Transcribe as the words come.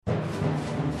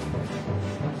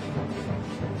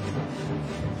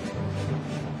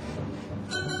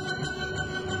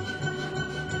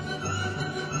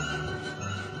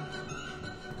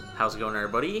How's it going,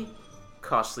 everybody?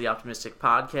 Cautiously Optimistic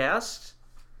Podcast.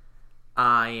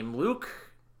 I'm Luke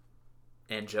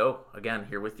and Joe again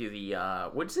here with you.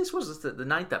 The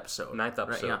ninth episode. Ninth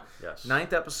episode. Right? Yeah. Yes.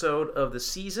 Ninth episode of the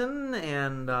season,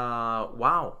 and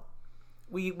wow,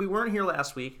 we weren't here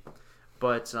last week,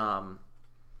 but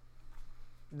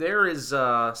there is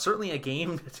certainly a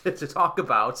game to talk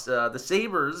about. The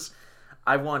Sabres.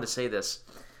 I wanted to say this.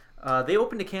 They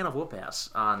opened a can of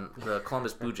whoop-ass on the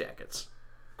Columbus Blue Jackets,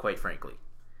 quite frankly.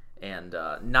 And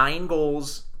 9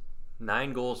 goals.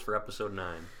 9 goals for episode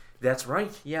 9. That's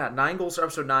right. Yeah, 9 goals for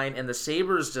episode 9. And the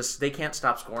Sabres they can't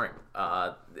stop scoring.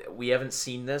 We haven't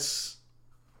seen this,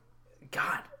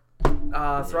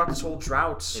 throughout this whole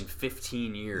drought. In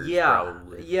 15 years, Yeah,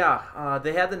 probably. yeah.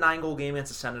 They had the 9-goal game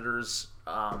against the Senators,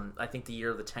 I think the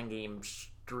year of the 10-game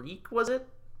streak, was it?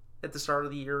 At the start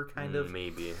of the year, kind of.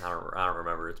 Maybe. I don't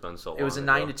remember. It's been so long. It was a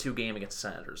ago. 9-2 game against the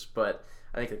Senators, but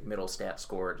I think like Middlestat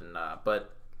scored.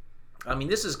 But I mean,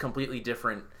 this is completely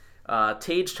different.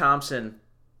 Tage Thompson.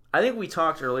 I think we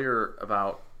talked earlier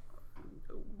about.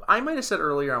 I might have said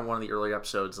earlier on one of the earlier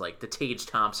episodes, like the Tage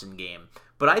Thompson game.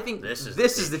 But I think this is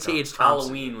the Tage Thompson.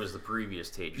 Halloween was the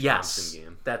previous Tage Thompson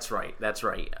game. That's right. That's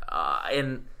right.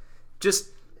 And just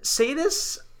say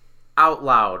this out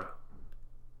loud.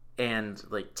 And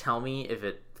like, tell me if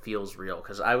it feels real,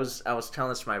 because I was telling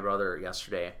this to my brother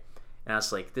yesterday, and I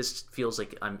was like, this feels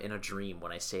like I'm in a dream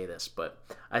when I say this. But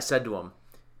I said to him,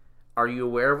 "Are you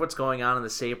aware of what's going on in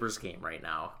the Sabres game right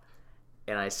now?"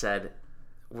 And I said,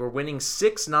 "We're winning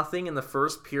 6-0 in the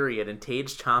first period, and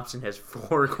Tage Thompson has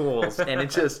 4 goals." And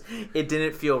it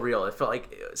didn't feel real. It felt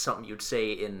like something you'd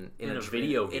say in a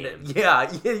video game. Yeah.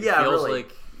 It feels really.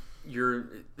 like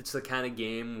it's the kind of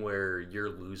game where you're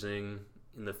losing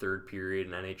in the third period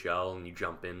in NHL, and you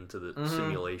jump into the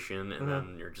simulation, and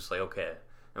then you're just like, okay,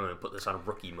 I'm going to put this on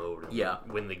rookie mode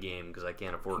and win the game because I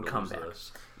can't afford to lose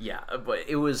this. Yeah, but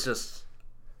it was just,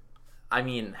 I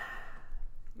mean,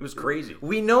 it was crazy.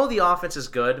 We know the offense is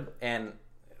good, and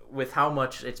with how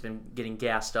much it's been getting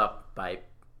gassed up by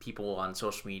people on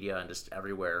social media and just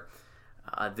everywhere,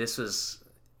 this was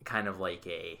kind of like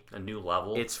a new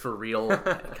level. It's for real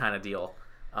kind of deal.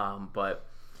 But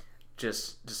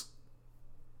just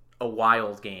a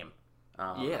wild game.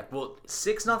 Yeah, well,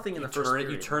 6-0 in the first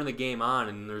period. You turn the game on,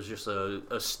 and there's just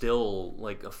a still,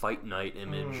 like a fight night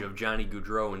image of Johnny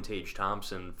Gaudreau and Tage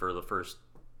Thompson for the first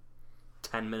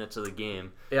 10 minutes of the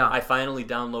game. Yeah. I finally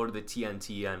downloaded the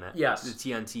TNT the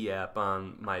TNT app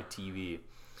on my TV,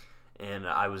 and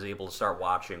I was able to start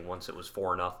watching once it was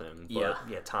 4-0. But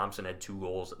yeah, Thompson had 2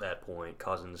 goals at that point.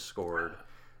 Cousins scored.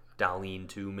 Dahlin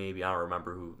 2, maybe. I don't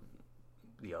remember who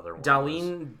the other one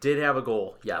Dahlin did have a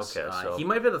goal, yes. Okay, so he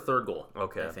might have had a 3rd goal,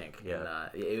 okay, I think. Yeah.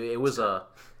 And, it was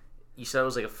you said it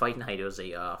was like a fight night. It was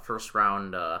a first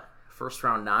round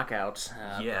knockout.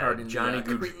 Yeah, Johnny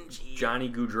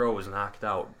Gaudreau was knocked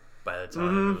out by the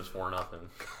time it was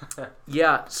 4-0.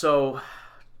 Yeah, so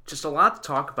just a lot to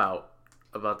talk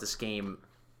about this game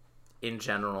in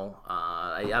general.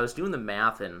 I was doing the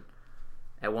math, and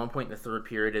at one point in the third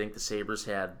period, I think the Sabres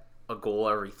had a goal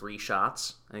every 3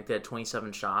 shots. I think they had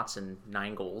 27 shots and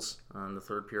 9 goals in the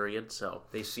third period. So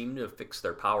they seem to have fixed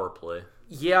their power play.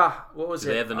 Yeah, what was it?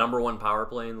 They have the number 1 power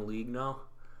play in the league now.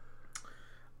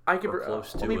 Let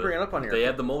me bring it up on here. They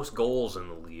have the most goals in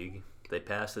the league. They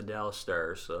passed the Dallas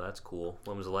Stars, so that's cool.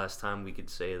 When was the last time we could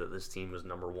say that this team was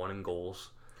number 1 in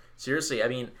goals? Seriously, I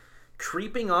mean,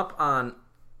 creeping up on,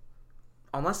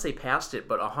 unless they passed it,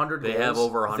 but 100 goals. They have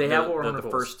over 100. They have over 100 the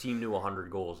goals. First team to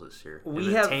 100 goals this year. The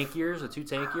 2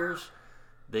 tank years,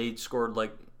 they scored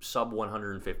like sub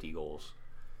 150 goals.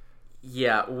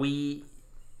 Yeah, we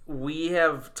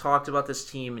have talked about this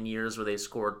team in years where they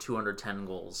scored 210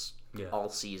 goals all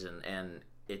season, and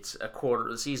it's a quarter.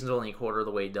 The season's only a quarter of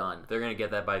the way done. They're going to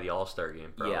get that by the All-Star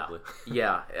game, probably.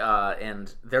 Yeah,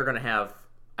 and they're going to have,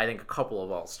 I think, a couple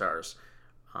of All-Stars.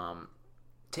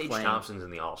 Tage Thompson's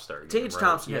in the All-Star game. Tage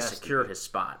Thompson has secured his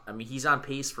spot. I mean, he's on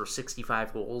pace for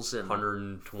 65 goals and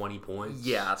 120 points.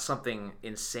 Yeah, something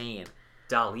insane.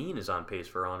 Dahlin is on pace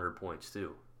for 100 points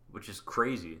too, which is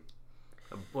crazy.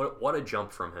 What a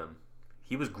jump from him.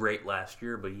 He was great last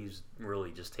year, but he's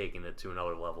really just taking it to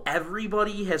another level.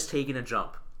 Everybody has taken a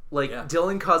jump.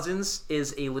 Dylan Cousins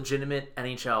is a legitimate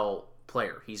NHL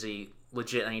player. He's a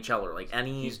legit NHLer.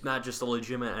 He's not just a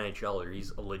legitimate NHLer.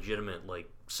 He's a legitimate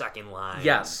second line.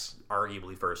 Yes,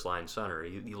 arguably first line center.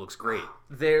 He looks great.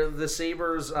 The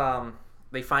Sabres.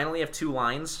 They finally have 2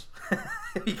 lines.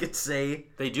 You could say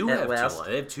they do have 2 lines.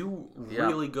 They have 2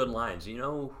 really good lines. You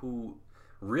know who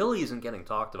really isn't getting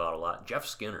talked about a lot? Jeff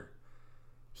Skinner.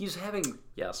 He's having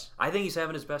I think he's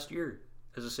having his best year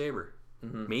as a Sabre.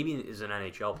 maybe is an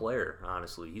NHL player.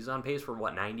 Honestly, he's on pace for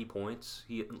 90 points.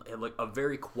 He had like a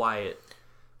very quiet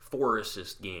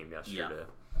 4-assist game yesterday.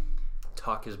 Yeah.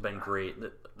 Tuch has been great.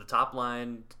 The top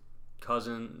line,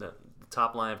 the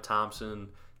top line of Thompson,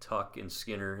 Tuch, and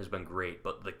Skinner has been great,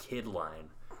 but the kid line,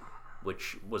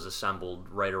 which was assembled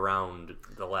right around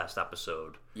the last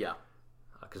episode. Yeah.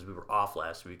 Because we were off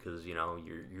last week because,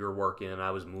 you're working,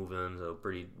 I was moving, so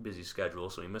pretty busy schedule,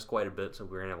 so we missed quite a bit, so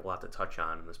we're going to have a lot to touch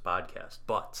on in this podcast.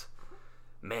 But,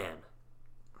 man,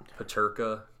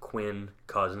 Peterka, Quinn,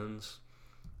 Cousins,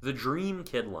 the dream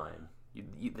kid line.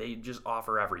 They just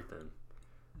offer everything.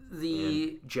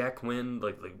 And Jack Quinn,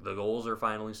 like the goals are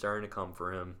finally starting to come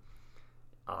for him.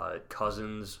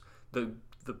 Cousins, the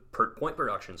point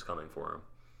production's coming for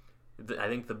him. I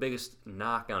think the biggest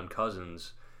knock on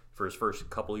Cousins for his first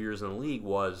couple years in the league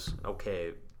was,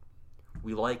 okay,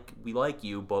 we like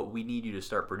you, but we need you to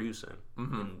start producing.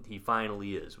 And he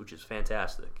finally is, which is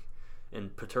fantastic.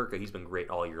 And Peterka, he's been great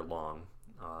all year long.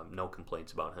 No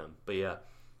complaints about him. But yeah,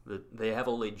 they have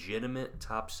a legitimate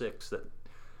top six that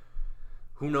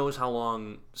who knows how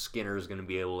long Skinner is going to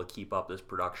be able to keep up this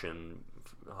production.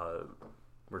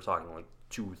 We're talking like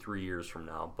 2 or 3 years from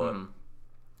now, but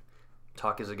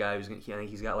Tuch is a guy I think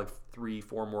he's got like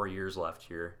 3-4 more years left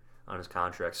here on his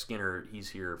contract. Skinner, he's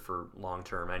here for long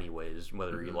term anyways,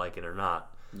 whether you like it or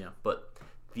not. Yeah. But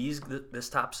this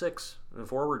top six, the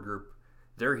forward group,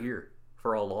 they're here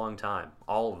for a long time,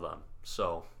 all of them.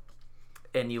 So,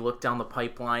 and you look down the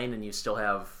pipeline, and you still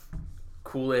have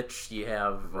Kulich, you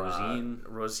have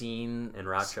Rosine, and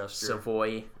Rochester,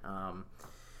 Savoy.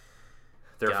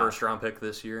 Their first round pick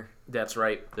this year. That's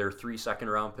right. Their 3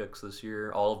 second-round picks this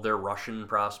year. All of their Russian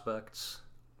prospects.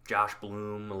 Josh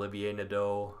Bloom, Olivier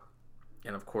Nadeau.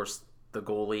 And, of course, the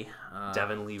goalie.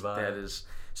 Devin Levi. That is...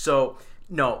 So,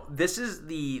 no, this is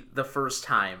the first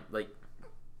time, like,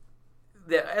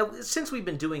 since we've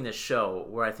been doing this show,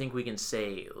 where I think we can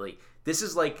say, like, this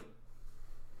is, like,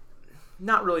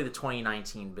 not really the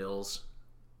 2019 Bills.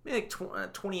 Maybe, like,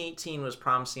 2018 was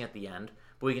promising at the end.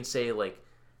 But we can say, like,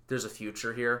 there's a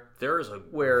future here. There is a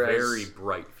very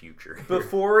bright future here.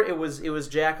 Before it was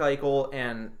Jack Eichel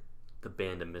and the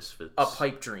Band of Misfits, a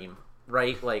pipe dream,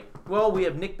 right? Like, well, we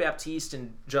have Nick Baptiste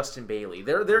and Justin Bailey.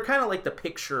 They're kind of like the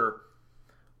picture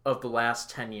of the last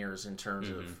 10 years in terms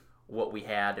of what we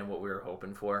had and what we were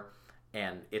hoping for,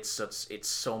 and it's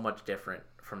so much different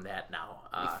from that now.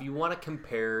 If you want to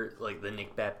compare like the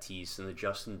Nick Baptiste and the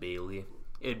Justin Bailey,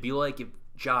 it'd be like if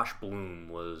Josh Bloom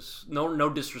was no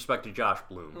disrespect to Josh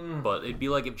Bloom, but it'd be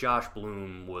like if Josh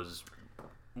Bloom was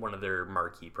one of their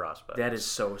marquee prospects. That is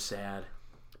so sad.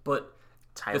 But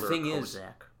Tyler the thing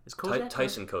Kozak. Is Kozak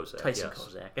Tyson Kozak? Tyson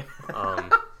yes.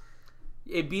 Kozak.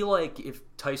 It'd be like if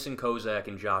Tyson Kozak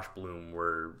and Josh Bloom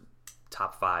were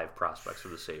top 5 prospects for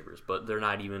the Sabres, but they're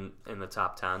not even in the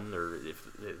top 10, or if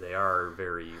they are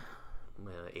very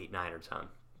 8, 9, or 10.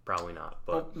 Probably not.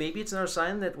 But well, maybe it's another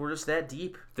sign that we're just that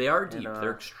deep. They are deep.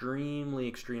 They're extremely,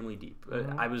 extremely deep.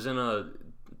 I was in a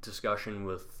discussion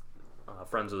with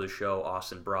friends of the show,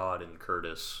 Austin Broad and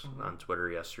Curtis, on Twitter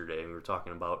yesterday, and we were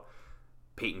talking about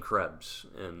Peyton Krebs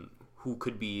and who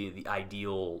could be the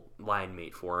ideal line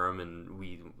mate for him, and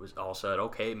we all said,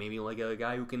 okay, maybe like a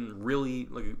guy who can really,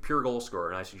 like a pure goal scorer,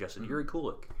 and I suggested Yuri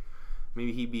Kulich.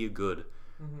 Maybe he'd be a good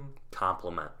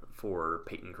complement for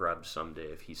Peyton Krebs someday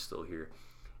if he's still here.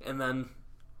 And then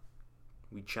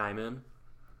we chime in,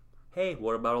 hey,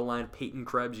 what about a line of Peyton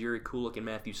Krebs, Yuri Kulich, and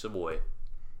Matthew Savoy?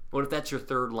 What if that's your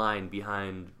third line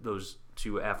behind those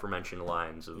 2 aforementioned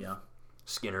lines of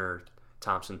Skinner,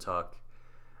 Thompson, Tuch,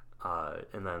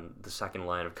 and then the second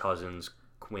line of Cousins,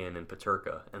 Quinn, and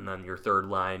Peterka. And then your third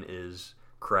line is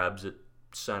Krebs at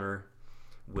center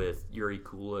with Yuri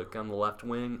Kulich on the left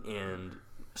wing and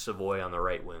Savoy on the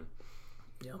right wing.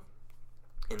 Yeah.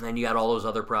 And then you got all those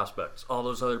other prospects, all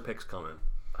those other picks coming.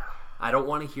 I don't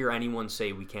want to hear anyone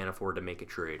say we can't afford to make a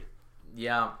trade.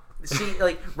 Yeah. See,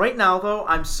 like, right now, though,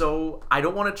 I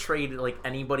don't want to trade, like,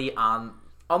 anybody on...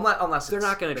 Unless they're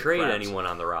not going to trade anyone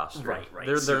on the roster. Right.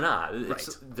 They're not.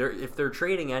 If they're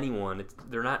trading anyone,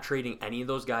 they're not trading any of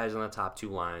those guys on the top 2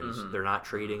 lines. They're not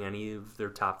trading any of their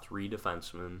top 3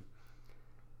 defensemen.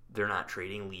 They're not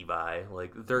trading Levi.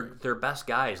 Like, their best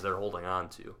guys they're holding on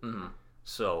to.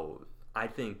 So I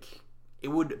think it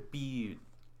would be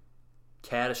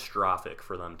catastrophic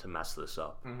for them to mess this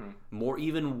up.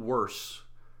 Even worse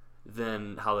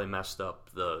than how they messed up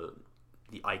the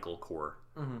Eichel core.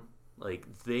 Like,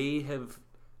 they have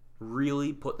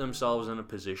really put themselves in a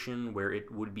position where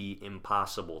it would be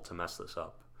impossible to mess this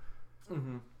up.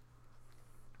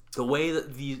 The way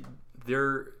that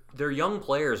their young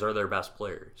players are their best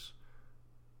players.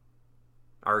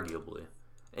 arguably.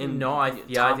 And I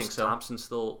think so. Thompson's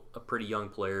still a pretty young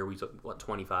player. He's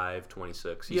 25,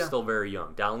 26. He's still very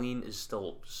young. Dahlin is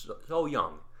still so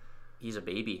young. He's a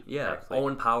baby. Yeah. Practically.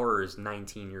 Owen Power is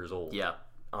 19 years old. Yeah.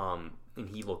 And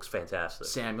he looks fantastic.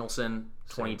 Samuelson,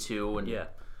 22, and yeah.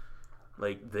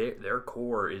 Like their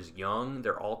core is young.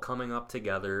 They're all coming up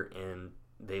together, and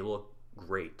they look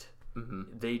great.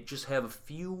 Mm-hmm. They just have a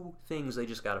few things they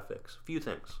just got to fix. A few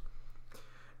things.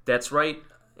 That's right.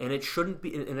 And it shouldn't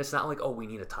be. And it's not like, we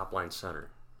need a top line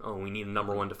center. We need a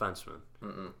number one defenseman.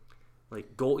 Mm-mm. Like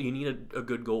you need a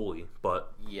good goalie,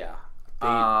 but yeah,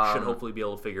 they should hopefully be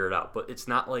able to figure it out. But it's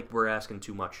not like we're asking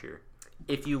too much here.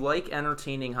 If you like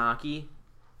entertaining hockey,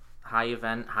 high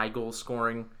event, high goal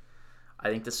scoring, I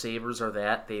think the Sabres are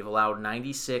that. They've allowed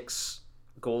 96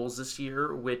 goals this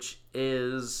year, which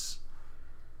is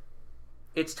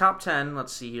it's top 10.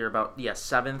 Let's see here, about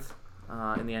 7th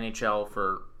in the NHL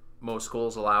for most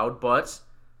goals allowed, but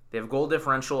they have a goal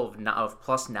differential of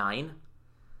 +9.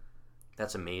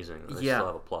 That's amazing. They still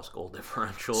have a plus goal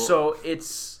differential. So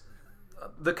it's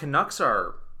the Canucks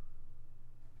are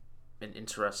an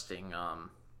interesting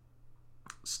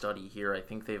study here. I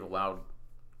think they've allowed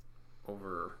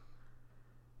over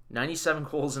 97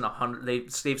 goals in 100.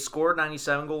 They've scored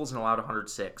 97 goals and allowed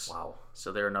 106. Wow.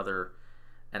 So they're another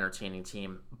entertaining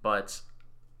team. But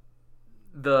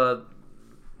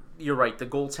you're right, the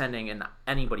goaltending, and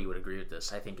anybody would agree with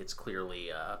this. I think it's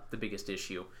clearly the biggest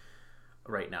issue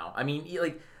right now. I mean,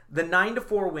 like the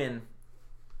 9-4 win,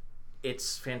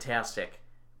 it's fantastic,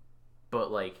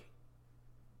 but like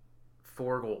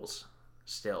 4 goals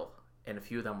still, and a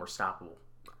few of them were stoppable.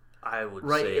 I would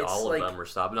say all of them were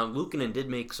stopped. Now, Luukkonen did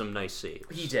make some nice saves.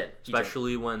 He did.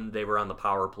 Especially when they were on the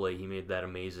power play. He made that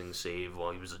amazing save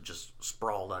while he was just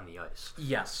sprawled on the ice.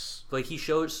 Yes. Like, he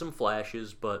showed some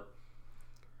flashes, but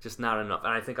just not enough.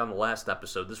 And I think on the last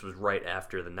episode, this was right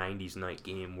after the 90s night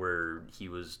game where he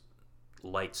was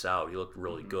lights out. He looked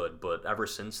really good. But ever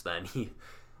since then, he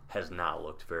has not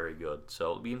looked very good.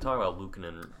 So we can talk about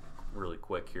Luukkonen really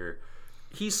quick here.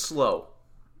 He's slow.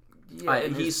 Yeah,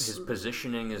 and his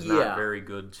positioning is not very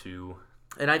good too.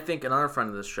 And I think another friend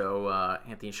of the show,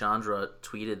 Anthony Chandra,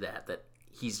 tweeted that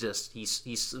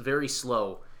he's very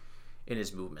slow in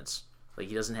his movements. Like,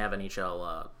 he doesn't have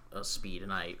NHL speed,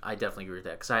 and I definitely agree with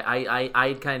that, because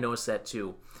I kind of noticed that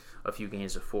too a few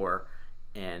games before,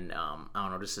 and I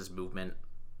don't know, just his movement,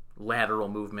 lateral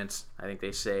movements, I think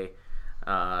they say,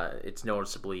 it's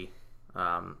noticeably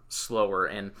slower,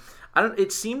 and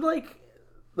it seemed like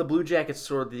the Blue Jackets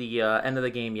toward the end of the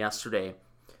game yesterday,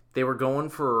 they were going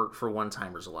for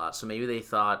one-timers a lot. So maybe they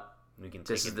thought, we can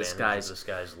take this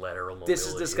guy's lateral mobility. This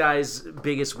is this guy's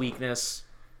biggest weakness.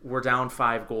 We're down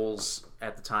 5 goals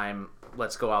at the time.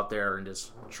 Let's go out there and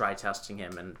just try testing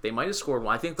him. And they might have scored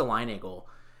one. I think the line angle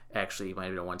actually might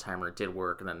have been a one-timer. It did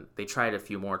work. And then they tried a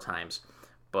few more times.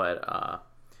 But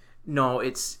no,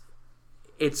 it's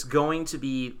going to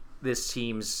be this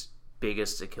team's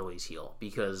biggest Achilles heel,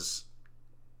 because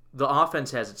the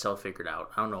offense has itself figured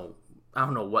out. I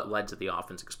don't know what led to the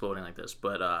offense exploding like this,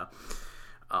 but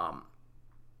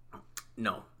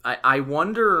no. I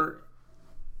wonder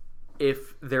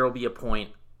if there will be a point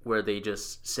where they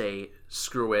just say,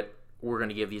 screw it, we're going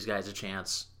to give these guys a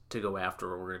chance to go after,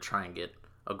 or we're going to try and get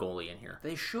a goalie in here.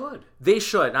 They should.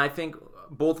 And I think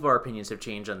both of our opinions have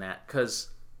changed on that,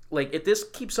 because like, if this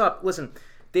keeps up, listen,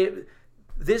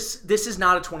 this is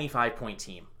not a 25-point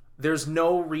team. There's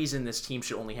no reason this team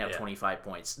should only have 25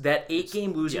 points. That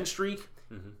 8-game losing streak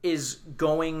is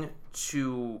going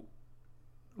to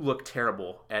look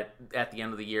terrible at the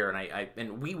end of the year.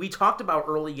 And we talked about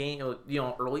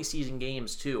early season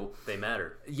games too. They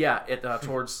matter. Yeah,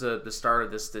 towards the start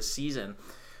of this season.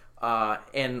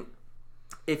 And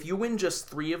if you win just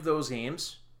 3 of those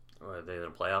games, are they in a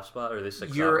playoff spot? Or are they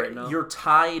 6 out right now? You're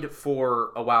tied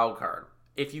for a wild card.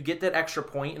 If you get that extra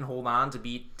point and hold on to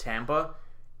beat Tampa,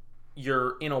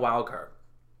 you're in a wild card,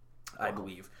 I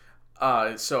believe.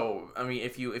 So I mean,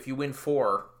 if you win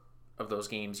 4 of those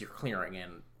games, you're clearing,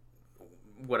 and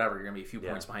whatever, you're gonna be a few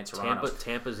points behind Toronto.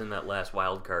 Tampa's in that last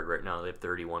wild card right now. They have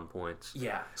 31 points.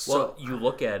 Yeah. Well, you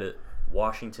look at it.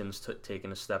 Washington's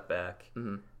taken a step back.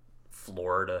 Mm-hmm.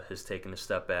 Florida has taken a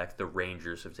step back. The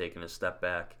Rangers have taken a step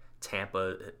back.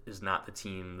 Tampa is not the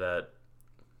team that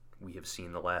we have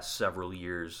seen the last several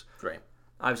years. Right.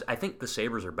 I think the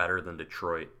Sabres are better than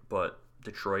Detroit, but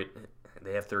Detroit,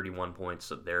 they have 31 points,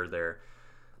 so they're there.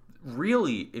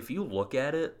 Really, if you look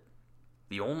at it,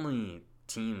 the only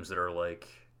teams that are like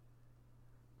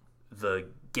the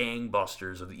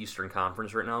gangbusters of the Eastern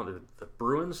Conference right now, the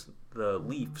Bruins, the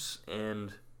Leafs,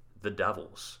 and the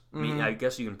Devils. I mean, I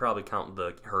guess you can probably count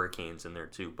the Hurricanes in there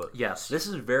too, but yes, this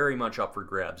is very much up for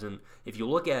grabs. And if you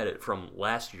look at it from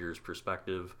last year's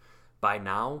perspective, by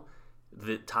now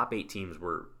the top 8 teams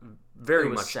were very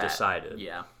much decided.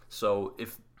 Yeah. So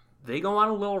if they go on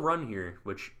a little run here,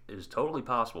 which is totally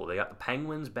possible, they got the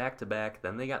Penguins back to back,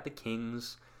 then they got the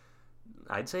Kings.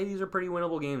 I'd say these are pretty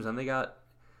winnable games. Then they got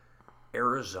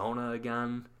Arizona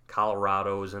again.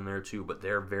 Colorado's in there too, but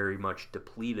they're very much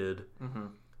depleted.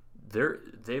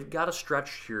 They've got a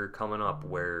stretch here coming up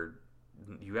where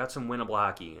you got some winnable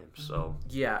hockey games. So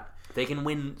yeah, they can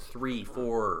win 3,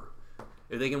 4.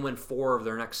 If they can win 4 of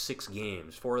their next 6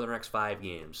 games, 4 of their next 5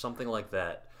 games, something like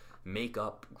that, make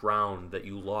up ground that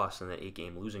you lost in that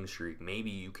 8-game losing streak.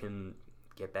 Maybe you can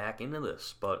get back into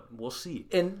this, but we'll see.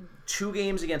 And 2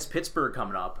 games against Pittsburgh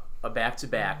coming up, a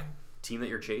back-to-back. Team that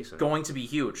you're chasing. Going to be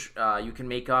huge. You can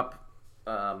make up...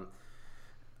 don't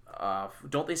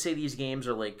they say these games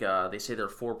are like... they say they're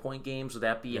 4-point games?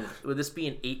 Would this be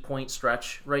an 8-point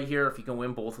stretch right here? If you can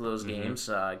win both of those games,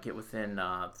 get within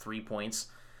 3 points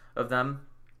of them,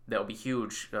 that would be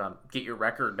huge. Get your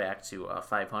record back to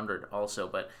 500 also.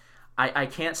 But I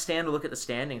can't stand to look at the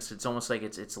standings. It's almost like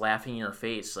it's laughing in your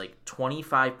face. Like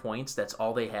 25 points, that's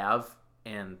all they have.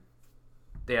 And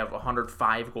they have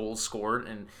 105 goals scored.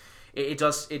 And it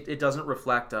doesn't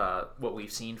reflect what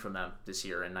we've seen from them this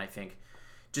year. And I think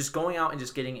just going out and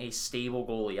just getting a stable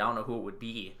goalie, I don't know who it would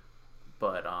be,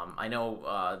 but I know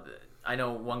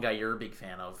one guy you're a big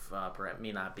fan of, perhaps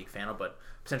me not a big fan of, but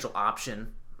potential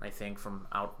option, I think, from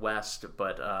out west.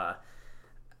 But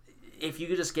if you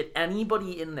could just get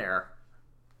anybody in there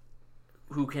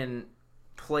who can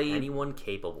play... Anyone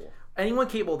capable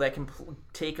that can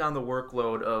take on the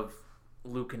workload of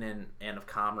Luukkonen and of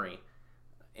Comrie,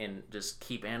 and just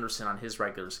keep Anderson on his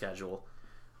regular schedule,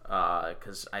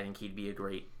 because I think he'd be a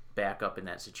great backup in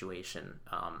that situation.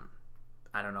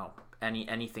 I don't know.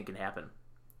 Anything can happen.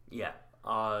 Yeah.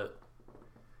 I was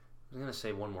going to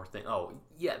say one more thing. Oh,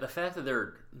 yeah, the fact that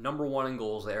they're number 1 in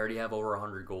goals, they already have over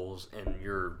 100 goals, and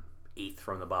you're 8th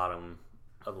from the bottom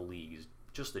of the league is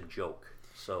just a joke.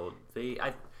 So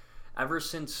ever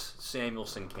since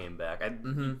Samuelsson came back,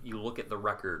 you look at the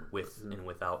record with and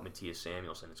without Mattias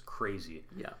Samuelsson, it's crazy.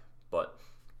 Yeah. But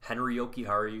Henri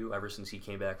Jokiharju, ever since he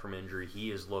came back from injury, he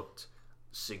has looked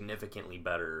significantly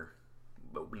better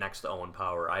next to Owen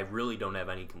Power. I really don't have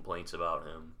any complaints about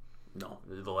him. No.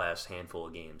 The last handful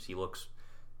of games. He looks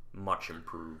much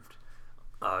improved.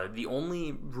 The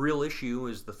only real issue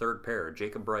is the third pair.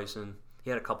 Jacob Bryson, he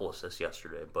had a couple assists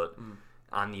yesterday, but...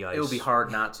 on the ice. It would be hard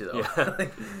not to, though. Yeah.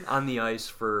 On the ice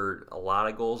for a lot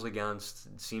of goals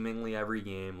against seemingly every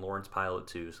game. Lawrence Pilot,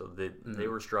 too. So they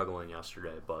were struggling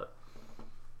yesterday, but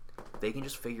they can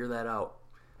just figure that out.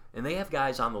 And they have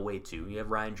guys on the way, too. You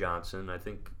have Ryan Johnson.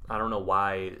 I don't know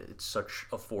why it's such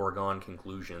a foregone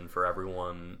conclusion for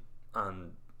everyone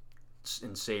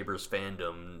in Sabres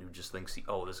fandom who just thinks,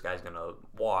 this guy's going to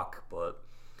walk, but...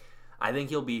 I think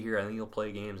he'll be here. I think he'll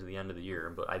play games at the end of the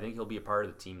year, but I think he'll be a part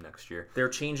of the team next year. They're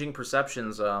changing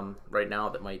perceptions right now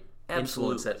that might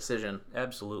influence that decision.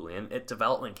 Absolutely. And at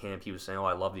development camp, he was saying,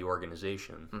 I love the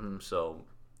organization. So,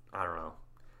 I don't know.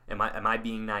 Am I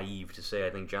being naive to say I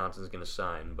think Johnson's going to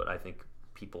sign? But I think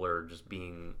people are just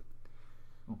being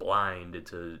blind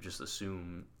to just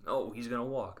assume, he's going to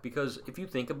walk. Because if you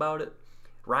think about it,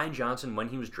 Ryan Johnson, when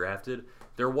he was drafted,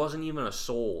 there wasn't even a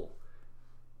soul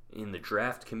in the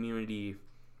draft community.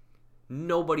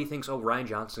 Nobody thinks, Ryan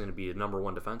Johnson's going to be a number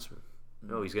 1 defenseman.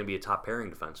 No, he's going to be a top pairing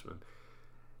defenseman.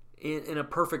 In a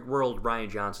perfect world, Ryan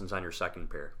Johnson's on your second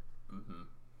pair.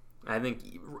 I think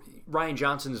Ryan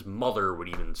Johnson's mother would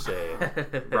even say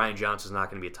Ryan Johnson's not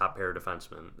going to be a top pair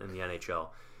defenseman in the NHL.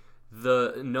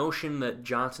 The notion that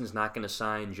Johnson's not going to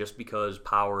sign just because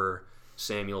Power,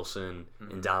 Samuelsson,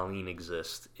 and Dahlin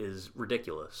exist is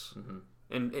ridiculous.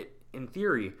 And in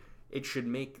theory... it should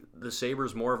make the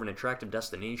Sabres more of an attractive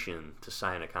destination to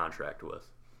sign a contract with.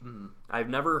 I've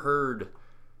never heard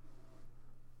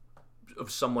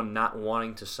of someone not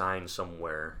wanting to sign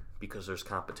somewhere because there's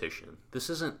competition. This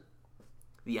isn't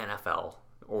the NFL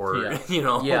or,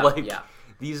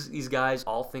 these guys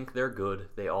all think they're good.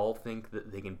 They all think that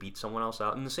they can beat someone else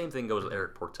out. And the same thing goes with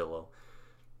Eric Portillo.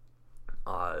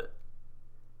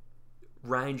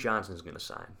 Ryan Johnson's going to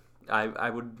sign. I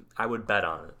would bet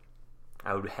on it.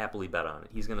 I would happily bet on it.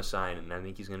 He's going to sign, and I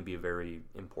think he's going to be a very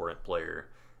important player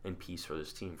and piece for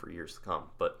this team for years to come.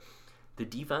 But the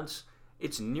defense,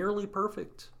 it's nearly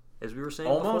perfect, as we were saying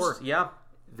before. Yeah.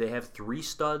 They have 3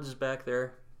 studs back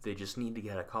there. They just need to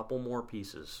get a couple more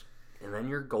pieces, and then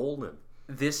you're golden.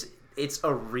 It's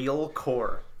a real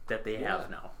core that they have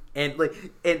now. And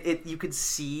you could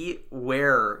see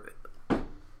where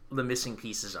the missing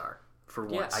pieces are for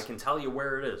once. Yeah, I can tell you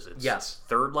where it is. It's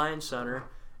third line center.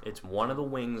 It's one of the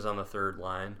wings on the third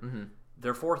line. Mm-hmm.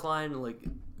 Their fourth line, like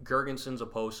Gergensen's,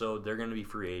 Oposo, they're going to be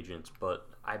free agents, but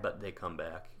I bet they come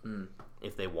back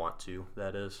if they want to.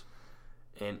 That is,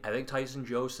 and I think Tyson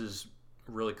Jost has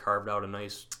really carved out a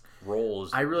nice role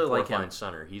as I really like him. Line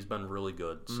center. He's been really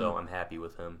good, so I'm happy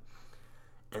with him.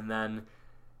 And then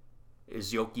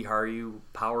is Yoki Haru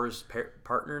Power's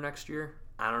partner next year?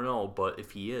 I don't know, but if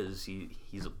he is,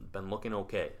 he's been looking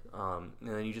okay. And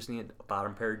then you just need a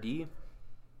bottom pair D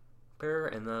pair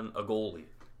and then a goalie.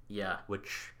 Yeah.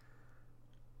 Which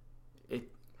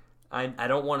I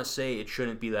don't want to say it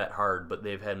shouldn't be that hard, but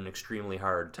they've had an extremely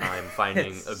hard time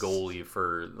finding a goalie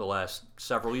for the last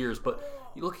several years. But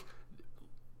you look,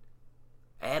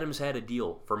 Adams had a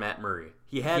deal for Matt Murray.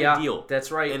 He had a deal.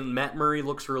 That's right. And Matt Murray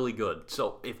looks really good.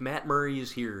 So if Matt Murray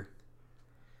is here,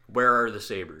 where are the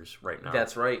Sabres right now?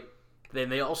 That's right. Then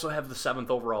they also have the 7th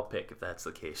overall pick, if that's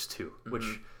the case, too.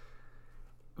 Which,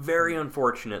 very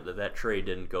unfortunate that trade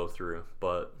didn't go through,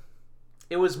 but...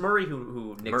 It was Murray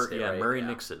who nixed it, yeah, right? Murray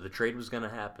nixed it. The trade was going to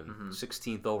happen.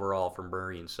 16th overall for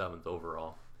Murray and 7th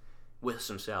overall, with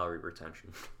some salary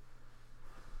retention.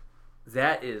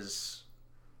 That is...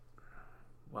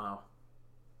 Wow.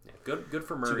 Yeah, good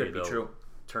for Murray, though. True.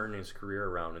 Turning his career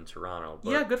around in Toronto.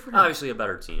 But yeah, good for him. Obviously a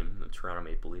better team, the Toronto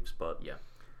Maple Leafs, but yeah,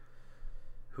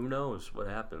 who knows what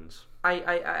happens.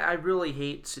 I really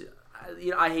hate to,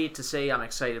 I hate to say I'm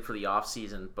excited for the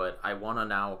offseason, but I want to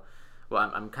now, well,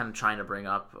 I'm kind of trying to bring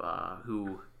up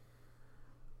who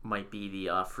might be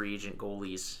the free agent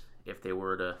goalies if they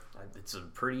were to. It's a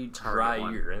pretty dry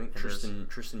year. I think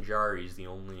Tristan Jarry is the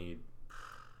only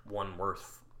one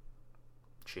worth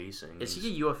chasing. Is he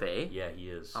a UFA? Yeah, he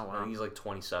is. Oh, wow. I think he's like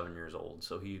 27 years old,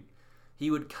 so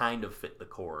he would kind of fit the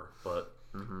core. But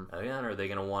again, are they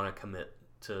going to want to commit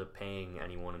to paying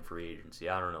anyone in free agency?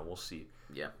 I don't know. We'll see.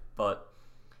 Yeah. But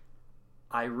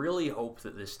I really hope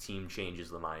that this team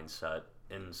changes the mindset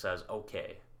and says,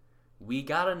 okay, we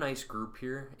got a nice group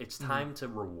here. It's time to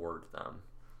reward them.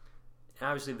 And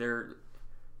obviously,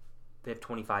 they have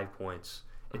 25 points.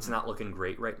 It's not looking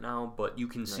great right now, but you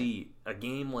can see a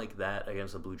game like that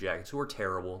against the Blue Jackets, who are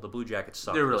terrible. The Blue Jackets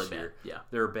suck They're really this year. bad. Yeah.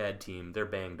 They're a bad team. They're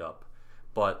banged up.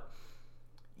 But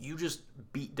you just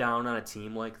beat down on a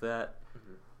team like that.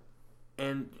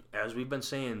 And as we've been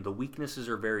saying, the weaknesses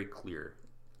are very clear.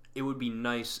 It would be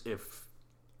nice if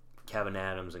Kevin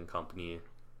Adams and company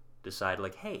decide,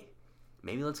 like, hey,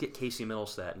 maybe let's get Casey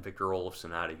Middlestat and Victor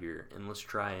Olofsson out of here, and let's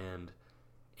try and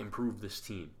improve this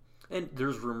team. And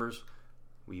there's rumors...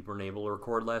 We weren't able to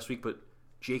record last week, but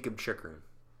Jacob Chychrun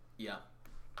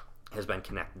has been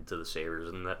connected to the Sabres,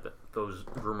 and that those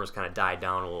rumors kind of died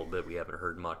down a little bit. We haven't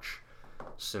heard much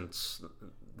since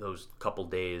those couple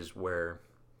days where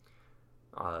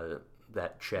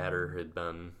that chatter had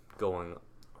been going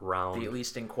around. They at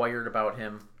least inquired about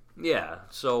him. Yeah,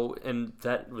 so, and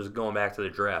that was going back to the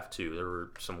draft, too. There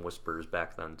were some whispers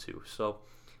back then, too. So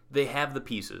they have the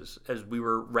pieces, as we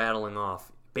were rattling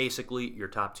off. Basically, your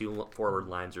top two forward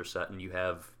lines are set, and you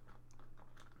have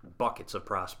buckets of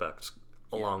prospects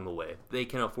along the way. They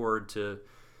can afford to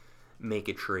make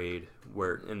a trade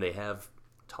and they have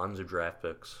tons of draft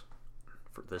picks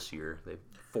for this year. They have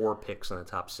 4 picks in the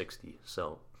top 60,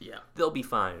 so they'll be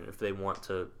fine if they want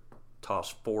to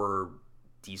toss 4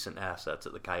 decent assets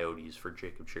at the Coyotes for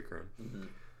Jacob Chychrun.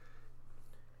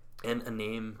 And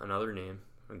another name,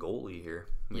 a goalie here.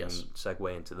 Yes.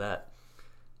 Segue into that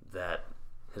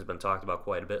has been talked about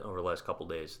quite a bit over the last couple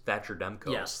days. Thatcher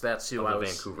Demko. Yes, that's who of the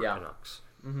Vancouver Canucks.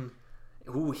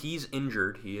 Who he's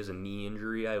injured. He has a knee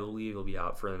injury, I believe. He'll be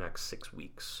out for the next 6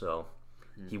 weeks. So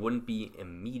he wouldn't be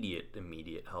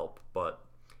immediate help, but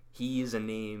he is a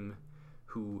name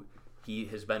who he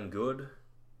has been good,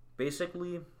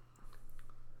 basically.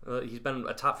 He's been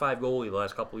a top 5 goalie the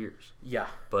last couple of years. Yeah.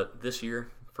 But this year,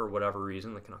 for whatever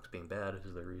reason, the Canucks being bad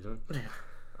is the reason,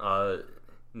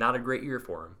 not a great year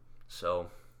for him. So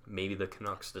maybe the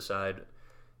Canucks decide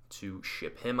to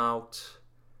ship him out.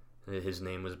 His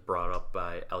name was brought up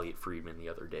by Elliot Friedman the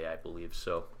other day, I believe.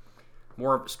 So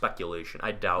more of speculation.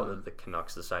 I doubt that the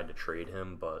Canucks decide to trade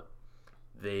him, but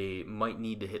they might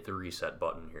need to hit the reset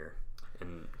button here.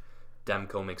 And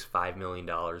Demko makes $5 million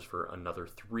for another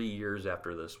 3 years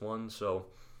after this one. So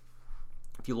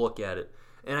if you look at it,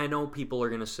 and I know people are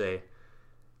going to say,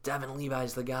 Devin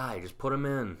Levi's the guy, just put him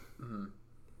in.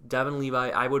 Devin Levi,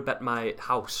 I would bet my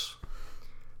house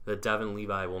that Devin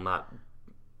Levi will not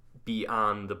be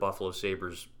on the Buffalo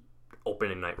Sabres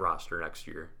opening night roster next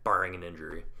year, barring an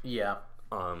injury. Yeah.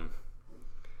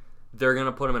 they're going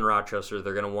to put him in Rochester.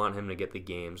 They're going to want him to get the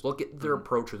games. Look at their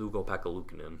approach with Ukko-Pekka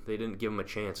Luukkonen. They didn't give him a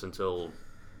chance until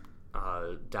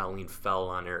Dahlin fell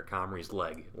on Eric Comrie's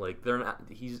leg. Like they're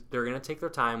going to take their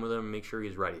time with him and make sure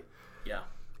he's ready. Yeah.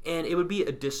 And it would be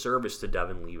a disservice to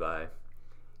Devin Levi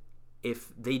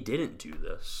if they didn't do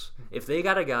this. If they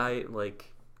got a guy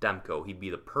like Demko, he'd be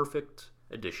the perfect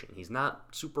addition. He's not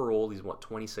super old. He's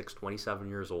 26, 27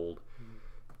 years old.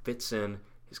 Fits in.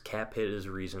 His cap hit is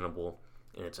reasonable.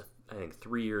 And it's, I think,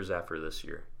 3 years after this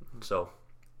year. So,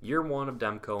 year one of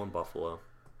Demko in Buffalo,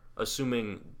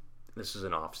 assuming this is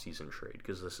an off-season trade,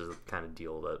 because this is the kind of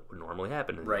deal that would normally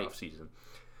happen in the off-season.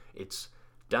 It's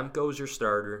Demko's your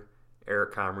starter,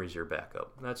 Eric Comrie's your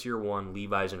backup. That's year one.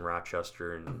 Levi's in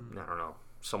Rochester, and I don't know,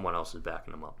 someone else is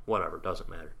backing him up. Whatever, doesn't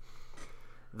matter.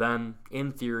 Then,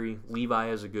 in theory, Levi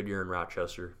has a good year in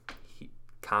Rochester.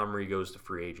 Comrie goes to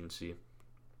free agency.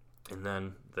 And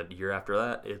then the year after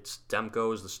that, it's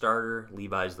Demko is the starter,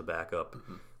 Levi's the backup.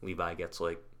 Levi gets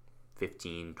like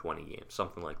 15, 20 games,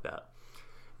 something like that.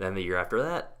 Then the year after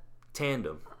that,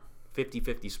 tandem,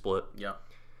 50-50 split. Yeah.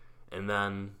 And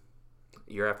then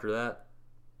year after that,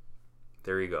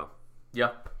 there you go.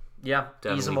 Yeah. Yeah.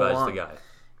 Devin Levi's the guy.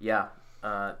 Yeah.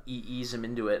 Ease him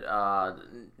into it.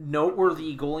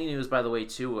 Noteworthy goalie news, by the way,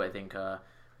 too. I think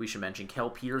we should mention Kel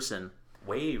Peterson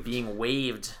being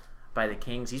waived by the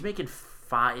Kings. He's making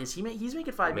he's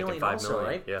making $5 million also,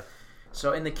 right? Yeah.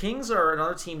 So, and the Kings are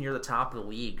another team near the top of the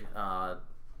league.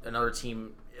 Another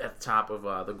team at the top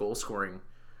of the goal scoring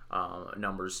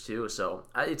numbers too. So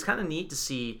it's kind of neat to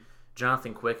see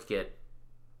Jonathan Quick get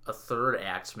a third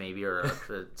act, maybe, or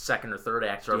a second or third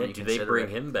act. Or do they bring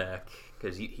him back?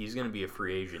 Because he's going to be a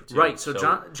free agent too. Right. So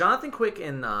Jonathan Quick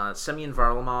and Semyon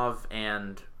Varlamov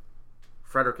and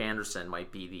Frederik Andersen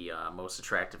might be the most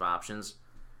attractive options.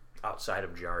 Outside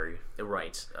of Jari.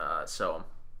 Right.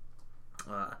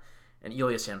 And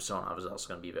Ilya Samsonov is also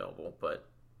going to be available, but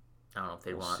I don't know if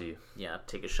they want to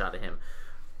take a shot at him.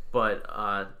 But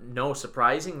no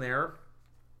surprising there,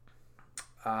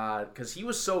 because he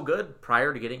was so good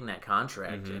prior to getting that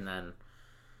contract, and then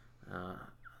I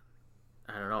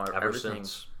don't know,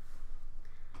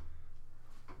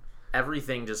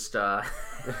 everything just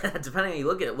depending on how you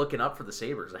look at it, looking up for the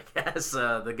Sabres, I guess.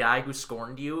 The guy who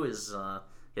scorned you is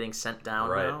getting sent down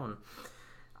now, and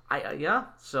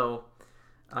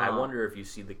I wonder if you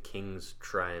see the Kings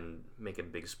try and make a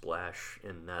big splash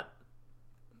in that,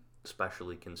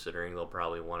 especially considering they'll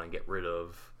probably want to get rid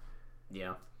of.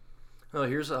 Yeah. Well,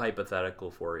 here's a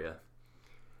hypothetical for you.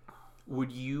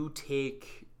 Would you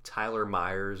take Tyler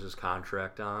Myers'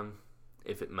 contract on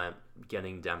if it meant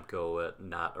getting Demko at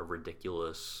not a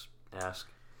ridiculous ask?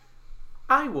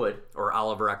 I would. Or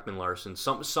Oliver Ekman-Larsson,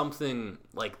 something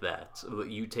like that.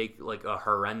 You take like a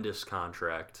horrendous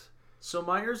contract. So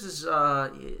Myers is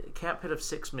cap hit of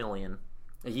 $6 million.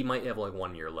 He might have like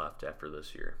 1 year left after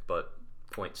this year, but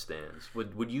point stands.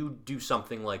 Would you do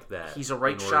something like that? He's a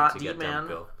right shot D man.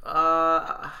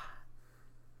 I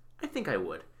think I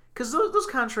would, because those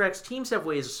contracts, teams have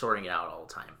ways of sorting it out all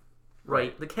the time.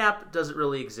 Right. The cap doesn't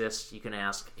really exist. You can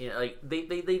ask. Like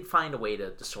they find a way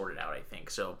to sort it out, I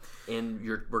think. So, and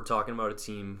we're talking about a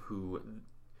team who,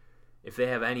 if they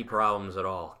have any problems at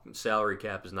all, salary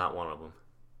cap is not one of them.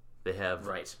 They have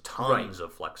tons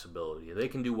of flexibility. They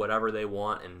can do whatever they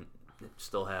want and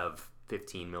still have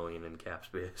 $15 million in cap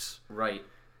space. Right.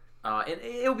 And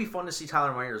it would be fun to see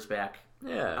Tyler Myers back.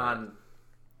 Yeah.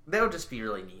 That would just be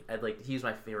really neat. He was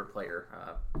my favorite player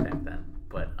back then.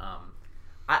 But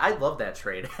I love that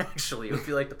trade, actually. It would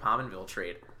be like the Pominville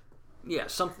trade. Yeah,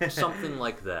 something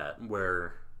like that,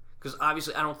 where, because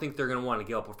obviously I don't think they're going to want to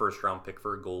give up a first-round pick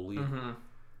for a goalie. Mm-hmm.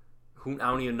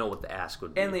 I don't even know what the ask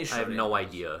would be. And they should. I have no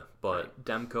idea. But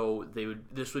Demko,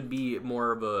 this would be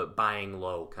more of a buying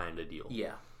low kind of deal.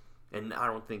 Yeah. And I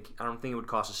don't think it would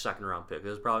cost a second-round pick.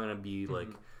 It's probably going to be like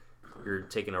you're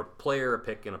taking a player, a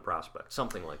pick, and a prospect,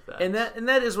 something like that. And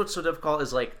that is what's so difficult.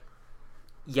 Is like,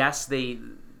 yes,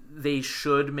 they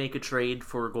should make a trade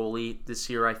for a goalie this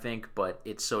year, I think, but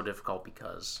it's so difficult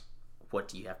because what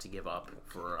do you have to give up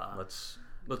for?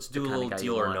 Let's do a little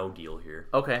deal or no deal here.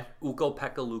 Okay.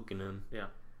 Ukko-Pekka Luukkonen. Yeah.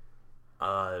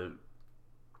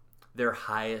 Their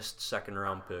highest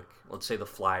second-round pick, let's say the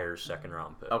Flyers'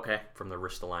 second-round pick. Okay. From the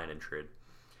Ristolainen trade.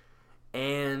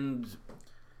 And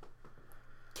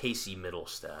Casey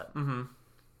Middlestat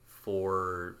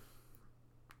for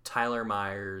Tyler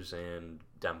Myers and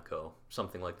Demko,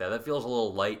 something like that. That feels a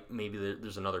little light. Maybe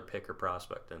there's another pick or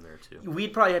prospect in there too.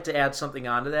 We'd probably have to add something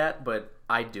onto that, but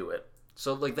I'd do it.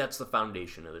 So that's the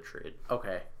foundation of the trade.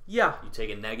 Okay. Yeah. You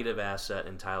take a negative asset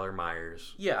in Tyler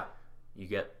Myers. Yeah. You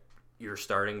get your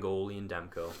starting goalie in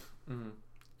Demko.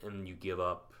 and you give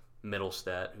up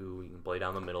Middlestat, who you can play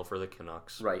down the middle for the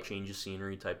Canucks. Right. Change of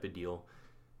scenery type of deal.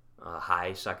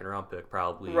 High second-round pick,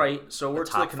 probably. Right, so we're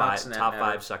to the Canucks in that top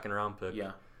matter. 5 second-round pick.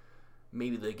 Yeah.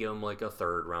 Maybe they give him like a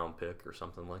third-round pick or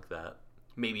something like that.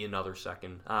 Maybe another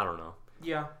second. I don't know.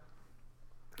 Yeah.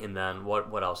 And then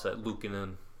what else? That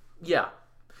Luukkonen. Yeah.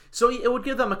 So it would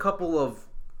give them a couple of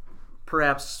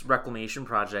perhaps reclamation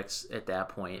projects at that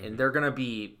point. Mm-hmm. And they're going to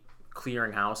be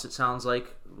clearing house, it sounds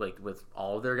like with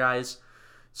all of their guys.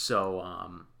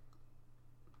 So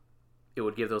it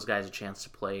would give those guys a chance to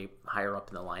play higher up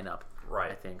in the lineup.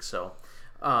 Right. I think so.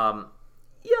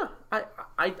 Yeah,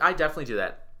 I definitely do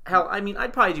that. Hell, I mean,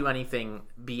 I'd probably do anything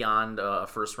beyond a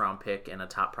first-round pick and a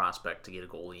top prospect to get a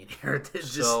goalie in here.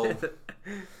 So,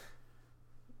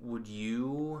 would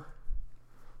you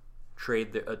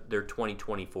trade their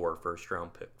 2024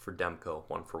 first-round pick for Demko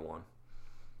 1-for-1?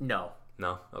 No.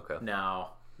 No? Okay. No.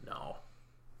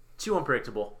 Too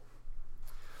unpredictable.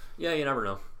 Yeah, you never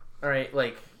know. All right,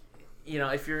 like, you know,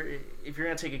 if you're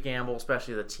gonna take a gamble,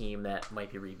 especially the team that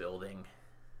might be rebuilding,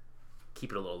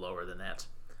 keep it a little lower than that.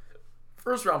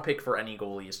 First round pick for any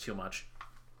goalie is too much.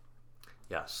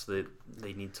 Yes,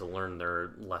 they need to learn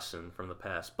their lesson from the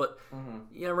past. But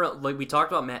you know, like we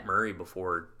talked about Matt Murray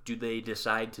before, do they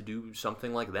decide to do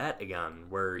something like that again,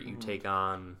 where you take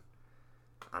on,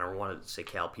 I don't want to say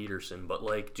Cal Peterson, but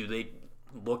like, do they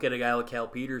look at a guy like Cal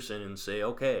Peterson and say,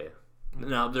 okay,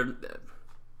 now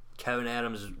Kevin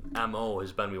Adams' MO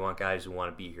has been we want guys who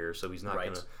want to be here, so he's not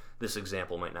going to. This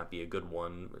example might not be a good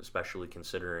one, especially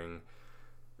considering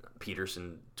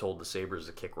Peterson told the Sabres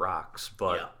to kick rocks.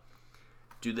 But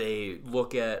do they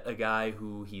look at a guy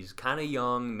who he's kind of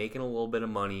young, making a little bit of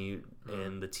money,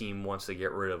 and the team wants to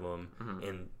get rid of him,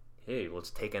 and hey,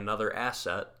 let's take another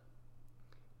asset,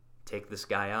 take this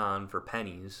guy on for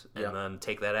pennies, and then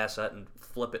take that asset and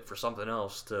flip it for something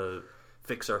else to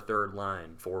fix our third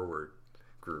line forward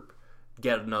group,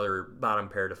 get another bottom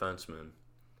pair defenseman,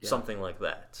 something like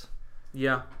that.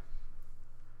 Yeah.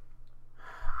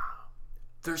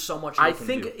 There's so much. I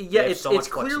think it's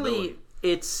clearly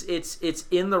it's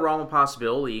in the realm of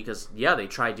possibility because they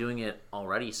tried doing it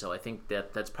already. So I think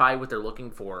that's probably what they're looking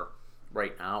for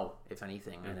right now, if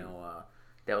anything. I know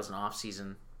that was an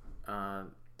off-season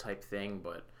type thing,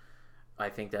 but I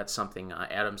think that's something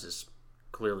Adams is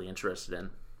clearly interested in.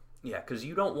 Yeah, because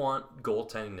you don't want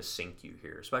goaltending to sink you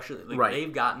here, especially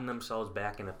they've gotten themselves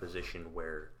back in a position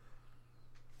where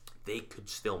they could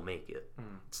still make it.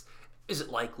 Is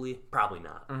it likely? Probably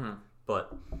not.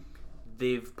 But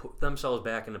they've put themselves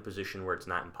back in a position where it's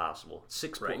not impossible.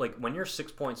 When you're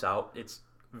 6 points out, it's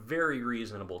very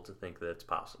reasonable to think that it's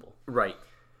possible. Right.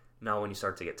 Now, when you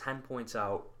start to get 10 points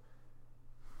out,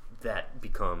 that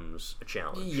becomes a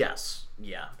challenge. Yes.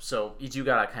 Yeah. So you do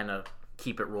gotta kind of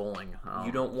keep it rolling.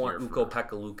 You don't want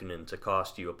Ukko-Pekka Luukkonen to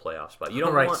cost you a playoff spot. You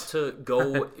don't want to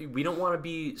go. We don't want to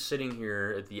be sitting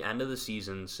here at the end of the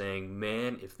season saying,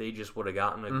 "Man, if they just would have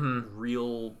gotten a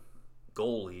real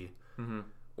goalie,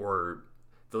 or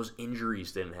those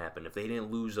injuries didn't happen, if they didn't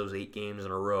lose those 8 games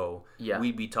in a row,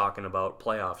 we'd be talking about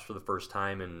playoffs for the first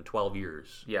time in 12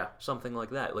 years." Yeah, something like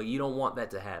that. Like you don't want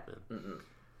that to happen.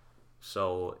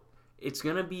 So. It's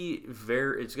gonna be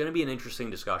an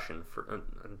interesting discussion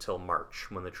until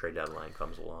March when the trade deadline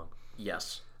comes along.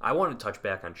 Yes. I want to touch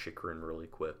back on Chychrun really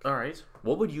quick. All right.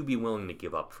 What would you be willing to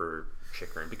give up for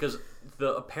Chychrun? Because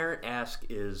the apparent ask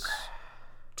is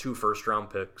 2 first-round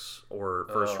picks or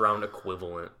first-round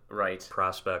equivalent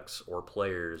prospects or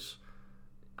players,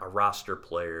 a roster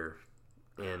player,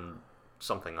 and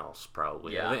something else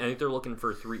probably. Yeah. I think they're looking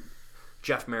for 3.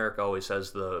 Jeff Merrick always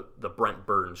says the Brent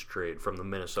Burns trade from the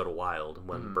Minnesota Wild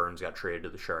when Burns got traded to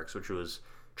the Sharks, which was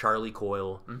Charlie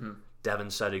Coyle, Devin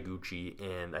Setoguchi,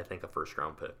 and I think a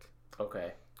first-round pick.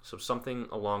 Okay. So something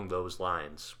along those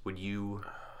lines. Would you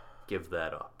give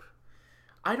that up?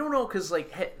 I don't know, because,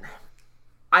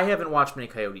 I haven't watched many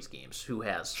Coyotes games. Who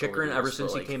has? Chychrun, ever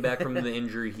since he came back from the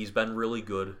injury, he's been really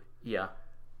good. Yeah.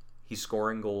 He's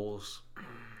scoring goals.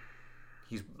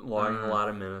 He's logging a lot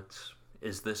of minutes.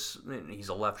 He's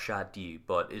a left shot D,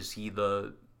 but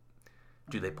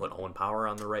do they put Owen Power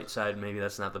on the right side? Maybe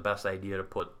that's not the best idea to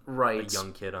put a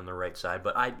young kid on the right side,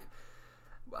 but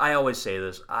I always say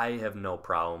this, I have no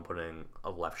problem putting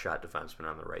a left shot defenseman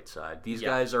on the right side. These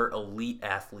guys are elite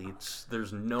athletes.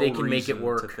 There's no reason make it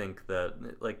work. to think that,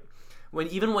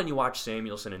 even when you watch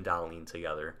Samuelsson and Dahlin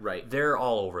together, they're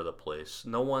all over the place.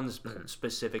 No one's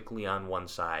specifically on one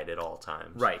side at all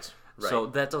times. Right. So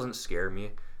that doesn't scare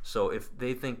me. So if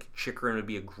they think Chychrun would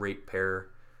be a great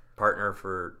partner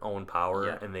for Owen Power,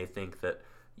 and they think that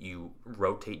you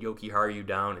rotate Jokiharju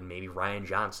down and maybe Ryan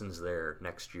Johnson's there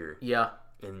next year,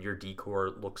 and your decor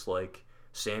looks like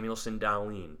Samuelson,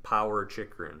 Dahlin, Power,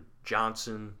 Chychrun,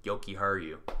 Johnson,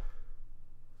 Jokiharju,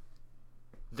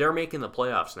 they're making the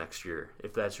playoffs next year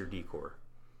if that's your decor.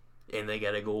 And they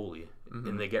get a goalie.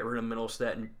 And they get rid of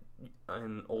Middlestat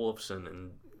and Olofsson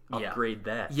and upgrade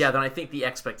that. Yeah, then I think the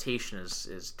expectation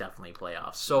is definitely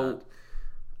playoffs. So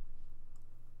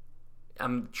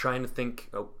I'm trying to think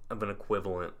of an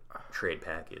equivalent trade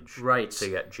package. Right. To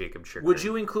get Jacob Chychrun. Would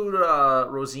you include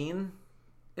Rosine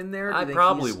in there? I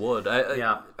probably would.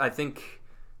 I think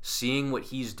seeing what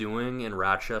he's doing in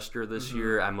Rochester this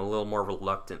year, I'm a little more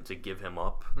reluctant to give him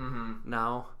up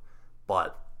now.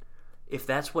 But if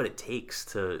that's what it takes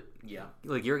to... Yeah.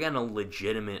 Like, you're getting a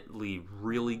legitimately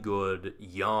really good,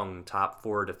 young, top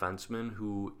 4 defenseman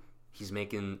who he's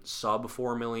making sub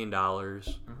 $4 million,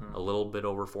 a little bit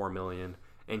over $4 million,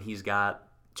 and he's got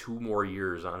 2 more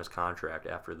years on his contract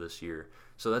after this year.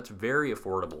 So that's very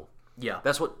affordable. Yeah.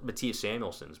 That's what Matthias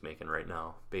Samuelson's making right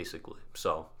now, basically.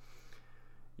 So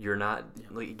you're not...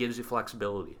 Like, it gives you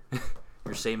flexibility.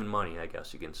 You're saving money, I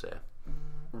guess you can say.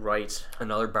 Right.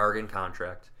 Another bargain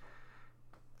contract.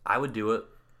 I would do it.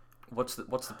 What's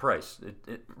the price?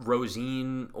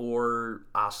 Rosine or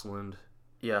Ostlund?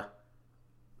 Yeah.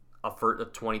 A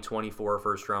 2024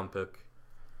 first round pick,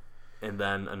 and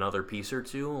then another piece or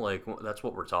two. Like, that's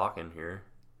what we're talking here.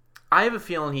 I have a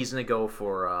feeling he's going to go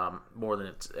for more than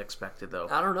it's expected, though.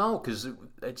 I don't know, because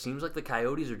it seems like the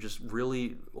Coyotes are just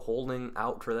really holding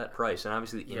out for that price, and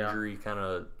obviously the injury kind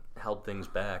of held things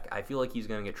back. I feel like he's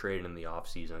going to get traded in the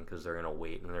offseason because they're going to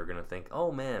wait and they're going to think,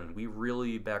 oh man, we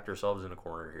really backed ourselves in a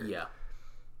corner here. Yeah.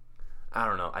 I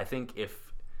don't know. I think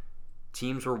if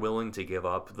teams were willing to give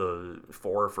up the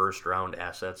 4 first round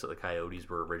assets that the Coyotes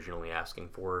were originally asking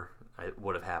for, it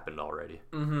would have happened already.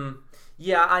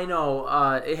 Yeah, I know.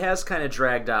 It has kind of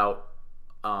dragged out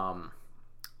a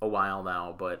while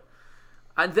now, but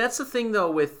that's the thing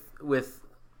though with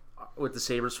the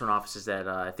Sabres front office is that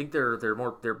I think they're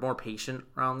more patient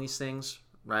around these things,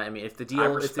 right? I mean, if the deal, I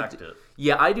respect it.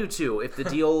 Yeah, I do too. If the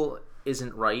deal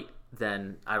isn't right,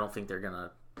 then I don't think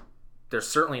they're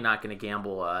certainly not gonna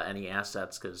gamble any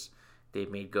assets because they've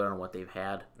made good on what they've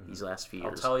had these last few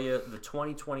years. I'll tell you, the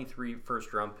 2023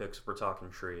 first round picks, we're talking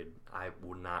trade. I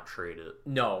would not trade it.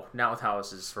 No, not with how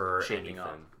this is for shaping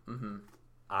up.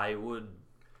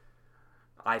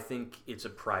 I think it's a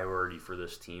priority for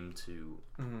this team to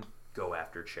go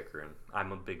after Chychrun.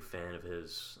 I'm a big fan of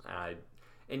his.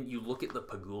 And you look at the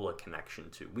Pegula connection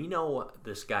too. We know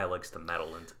this guy likes to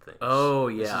meddle into things. Oh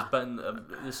yeah,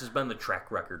 this has been the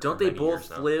track record. Don't they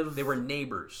both live? They were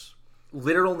neighbors.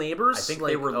 Literal neighbors? I think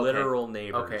they were literal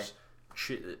neighbors.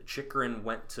 Okay. Chychrun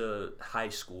went to high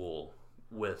school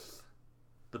with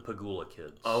the Pegula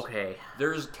kids. Okay.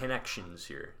 There's connections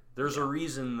here. There's a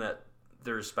reason that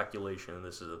there's speculation and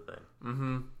this is a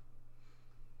thing.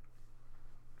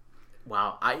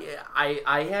 Wow.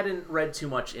 I hadn't read too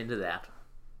much into that,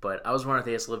 but I was wondering if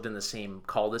they just lived in the same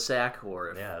cul-de-sac or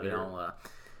if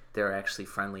they're actually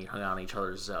friendly, hung out on each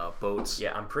other's boats.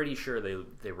 Yeah, I'm pretty sure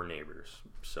they were neighbors.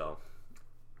 So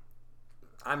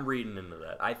I'm reading into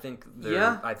that. I think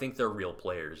they're real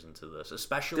players into this,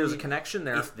 especially there's a connection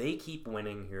there. If they keep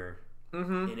winning here,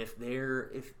 and if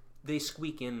they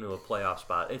squeak into a playoff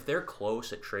spot, if they're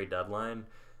close at trade deadline,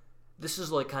 this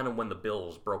is like kind of when the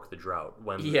Bills broke the drought.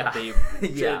 When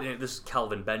this is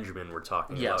Kelvin Benjamin we're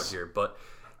talking about here, but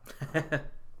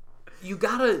you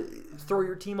gotta throw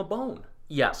your team a bone.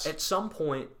 Yes, at some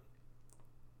point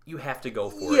you have to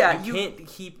go for it. You can't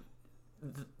keep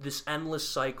this endless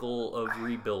cycle of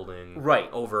rebuilding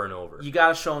over and over. You got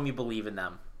to show them you believe in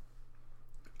them.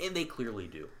 And they clearly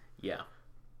do. Yeah.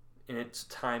 And it's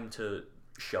time to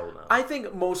show them. I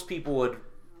think most people would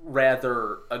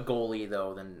rather a goalie,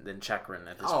 though, than Chychrun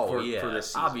at this for this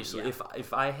season. Obviously. Yeah.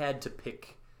 If I had to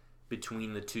pick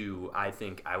between the two, I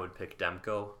think I would pick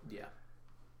Demko. Yeah.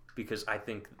 Because I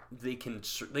think they can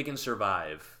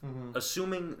survive,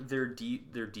 assuming their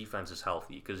defense is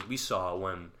healthy. Because we saw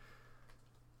when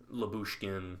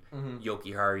Lyubushkin,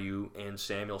 Jokiharju, and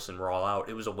Samuelson were all out,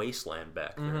 it was a wasteland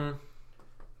back there.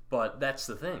 But that's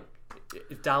the thing.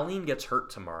 If Dahlin gets hurt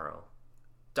tomorrow,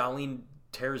 Dahlin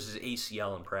tears his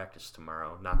ACL in practice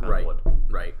tomorrow, knock on wood.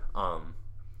 Right.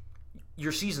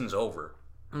 Your season's over,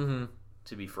 to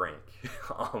be frank.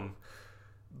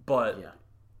 But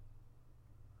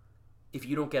if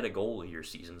you don't get a goalie, your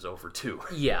season's over too.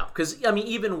 Yeah, because, I mean,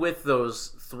 even with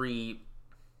those 3...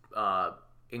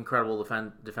 incredible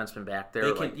defensemen back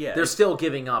there. They're still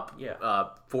giving up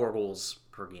 4 goals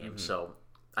per game, so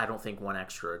I don't think one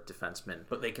extra defenseman.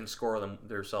 But they can score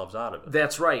themselves out of it.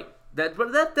 That's right. That's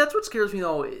what scares me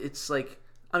though. It's like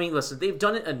I mean, listen, they've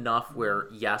done it enough where,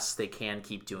 yes, they can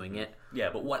keep doing it. Yeah,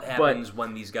 but what happens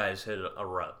when these guys hit a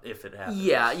rut, if it happens?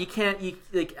 Yeah, you can't...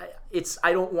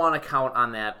 I don't want to count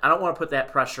on that. I don't want to put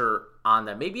that pressure on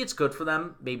them. Maybe it's good for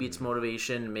them. Maybe it's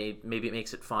motivation. Maybe it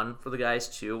makes it fun for the guys,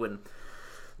 too, and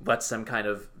lets them kind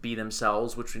of be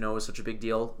themselves, which we know is such a big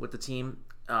deal with the team.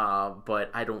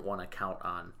 But I don't want to count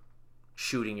on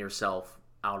shooting yourself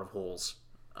out of holes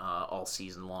all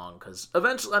season long, because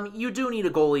eventually, I mean, you do need a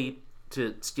goalie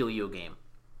to steal you a game.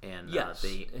 And yes,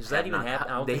 is that even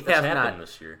happened? I don't think that's happened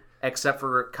this year, except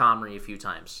for Comrie a few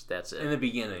times. That's it. In the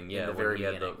beginning, yeah, when he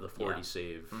had the 40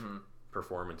 save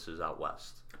performances out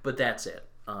west. But that's it.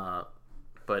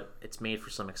 But it's made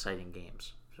for some exciting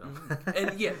games. So.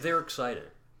 And yeah, they're excited.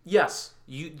 Yes,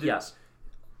 yes.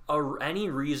 Any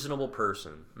reasonable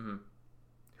person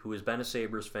who has been a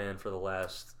Sabres fan for the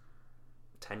last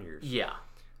 10 years,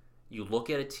 you look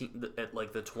at a team at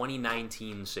like the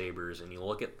 2019 Sabres and you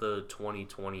look at the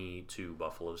 2022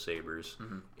 Buffalo Sabres,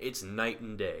 it's night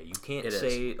and day. You can't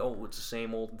say, "Oh, it's the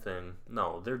same old thing."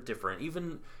 No, they're different.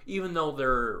 Even though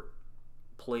their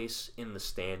place in the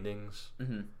standings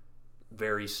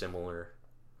very similar,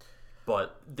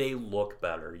 but they look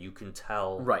better. You can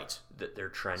tell that they're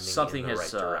trending in the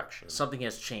right direction. Something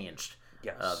has changed.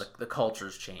 Yes. The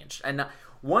culture's changed. And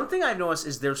one thing I've noticed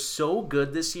is they're so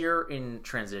good this year in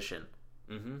transition.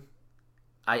 Mm-hmm.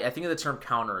 I think of the term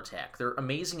counterattack. They're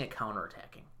amazing at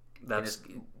counterattacking. That's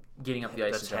getting up the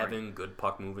ice. That's having good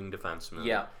puck-moving defensemen.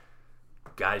 Yeah.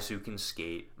 Guys who can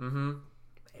skate. Mm-hmm.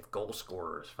 They have goal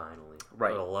scorers, finally.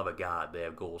 Right. For the love of God, they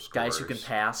have goal scorers. Guys who can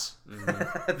pass.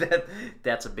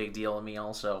 That's a big deal to me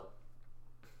also.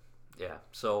 Yeah,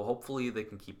 so hopefully they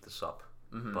can keep this up.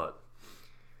 Mm-hmm. But,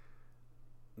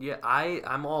 yeah,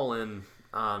 I'm all in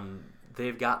on...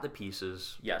 They've got the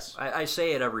pieces. Yes. I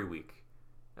say it every week.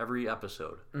 Every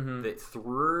episode. Mm-hmm.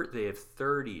 They have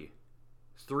 30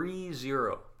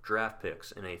 draft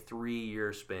picks in a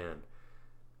 3-year span.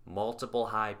 Multiple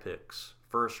high picks.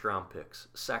 First-round picks,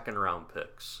 second-round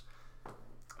picks.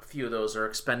 A few of those are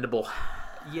expendable.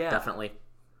 Yeah. Definitely.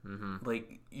 Mm-hmm.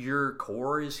 Like, your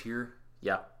core is here.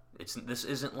 Yeah. This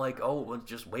isn't like, oh, we'll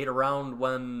just wait around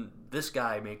when this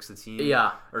guy makes the team.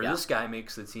 Yeah. Or this guy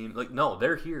makes the team. Like, no,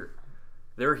 they're here.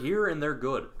 They're here and they're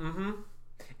good. Mm-hmm.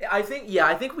 I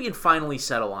think we can finally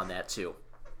settle on that, too.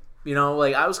 You know,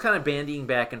 like, I was kind of bandying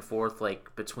back and forth,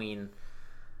 like, between...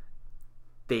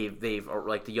 They've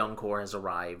like the young core has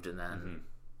arrived, and then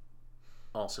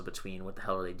also between what the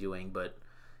hell are they doing? But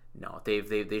no,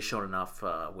 they've shown enough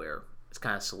where it's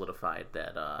kind of solidified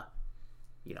that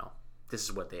this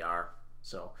is what they are.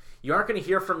 So you aren't going to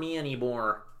hear from me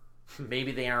anymore.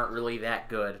 Maybe they aren't really that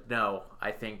good. No,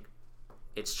 I think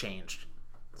it's changed.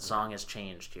 The song has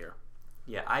changed here.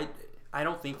 Yeah, I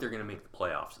don't think they're going to make the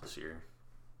playoffs this year,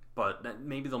 but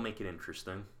maybe they'll make it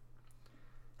interesting.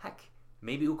 Heck.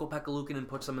 Maybe Ukko-Pekka Luukkonen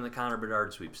puts them in the Connor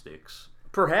Bedard sweepstakes.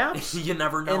 Perhaps. You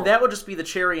never know. And that would just be the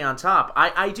cherry on top.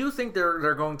 I do think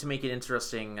they're going to make it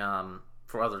interesting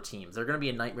for other teams. They're going to be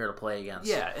a nightmare to play against.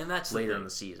 Yeah, and that's later in the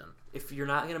season. If you're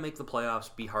not going to make the playoffs,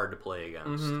 be hard to play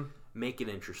against. Mm-hmm. Make it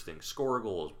interesting. Score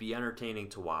goals. Be entertaining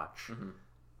to watch. Mm-hmm.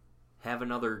 Have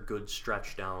another good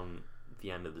stretch down the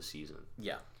end of the season.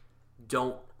 Yeah.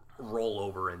 Don't roll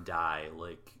over and die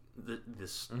like...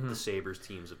 The Sabres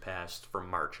teams have passed from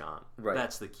March on. Right.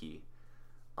 That's the key.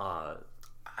 But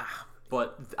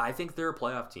I think they're a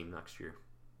playoff team next year.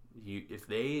 If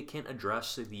they can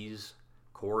address these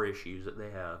core issues that they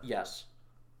have. Yes.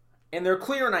 And they're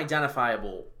clear and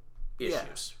identifiable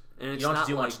issues. Yeah. And you don't have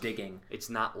to do much digging. It's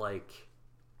not like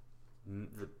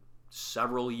the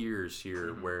several years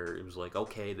here where it was like,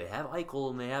 okay, they have Eichel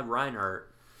and they have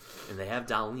Reinhart and they have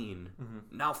Dahlin.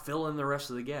 Mm-hmm. Now fill in the rest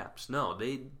of the gaps. No,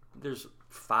 there's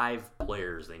 5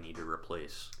 players they need to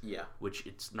replace. Yeah. Which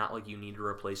it's not like you need to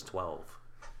replace 12.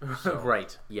 So.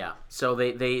 Right. Yeah. So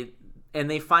they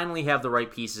finally have the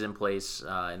right pieces in place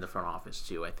in the front office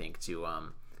too, I think, to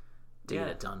get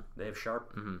it done. They have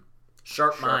sharp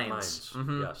minds.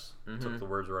 Mm-hmm. Yes. Mm-hmm. Took the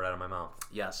words right out of my mouth.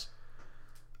 Yes.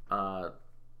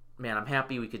 Man, I'm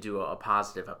happy we could do a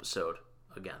positive episode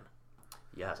again.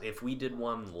 Yes. If we did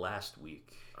one last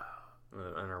week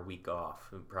on our week off,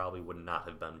 it probably would not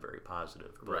have been very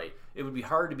positive. Right. It would be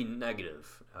hard to be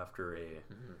negative after a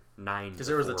 9-4 because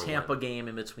there was a Tampa game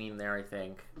in between there, I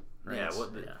think. Right? Yeah.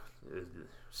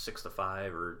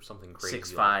 6-5 or something crazy.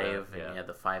 6-5, like and you had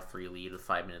the 5-3 lead with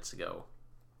 5 minutes to go.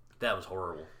 That was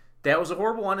horrible. That was a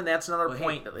horrible one, and that's another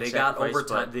point that they got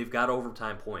overtime. They've got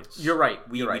overtime points. You're right.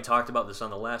 We talked about this on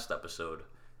the last episode.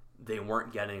 They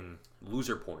weren't getting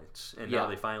loser points, and now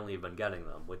they finally have been getting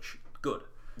them, which good.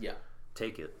 Yeah.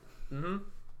 Take it. Mm-hmm.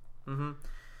 Mm-hmm.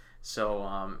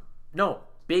 So, no,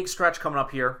 big stretch coming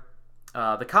up here.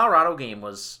 The Colorado game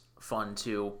was fun,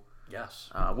 too. Yes.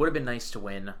 Would have been nice to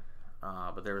win,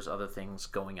 but there was other things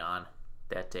going on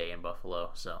that day in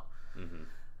Buffalo, so... Mm-hmm.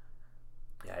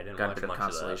 Yeah, I didn't got watch a bit of much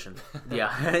consolation. of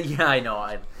that. Yeah, I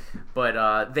know.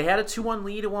 But they had a 2-1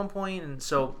 lead at one point, and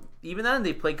so even then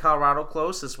they played Colorado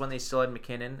close. This is when they still had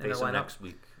McKinnon in their lineup. Next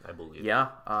week, I believe. Yeah,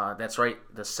 that's right.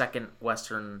 The second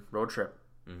Western road trip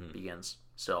begins.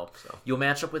 So you'll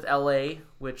match up with LA,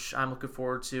 which I'm looking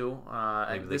forward to.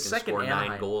 Maybe they can score Anaheim.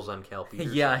 9 goals on Cal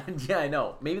Peterson. yeah, I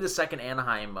know. Maybe the second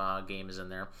Anaheim game is in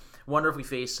there. Wonder if we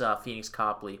face Phoenix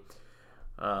Copley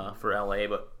for LA,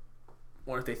 but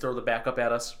wonder if they throw the backup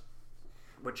at us.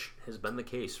 Which has been the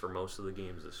case for most of the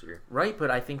games this year. Right, but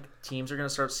I think teams are going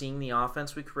to start seeing the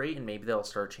offense we create, and maybe they'll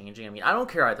start changing. I mean, I don't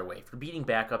care either way. If you're beating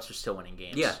backups, you're still winning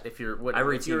games. Yeah.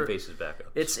 Every team faces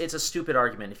backups. It's a stupid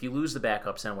argument. If you lose the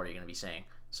backups, then what are you going to be saying?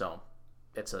 So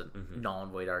it's a null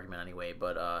and void argument anyway.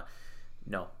 But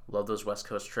no, love those West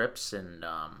Coast trips. And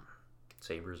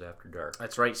Sabres After Dark.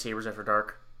 That's right, Sabres After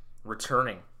Dark.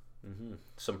 Returning. Mm-hmm.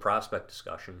 Some prospect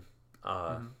discussion.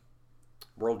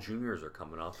 World Juniors are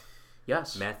coming up.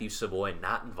 Yes. Matthew Savoy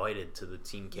not invited to the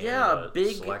Team Canada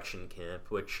big selection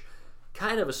camp, which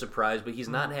kind of a surprise, but he's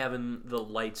not having the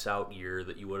lights out year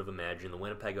that you would have imagined. The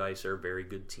Winnipeg Ice are a very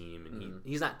good team, and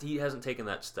he hasn't taken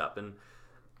that step. And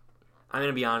I'm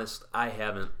going to be honest, I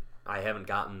haven't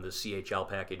gotten the CHL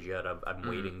package yet. I'm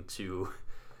waiting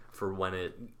for when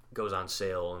it goes on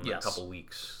sale in a couple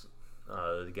weeks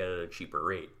to get it at a cheaper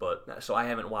rate. But so I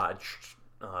haven't watched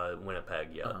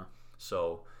Winnipeg yet.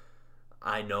 So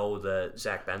I know that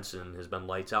Zach Benson has been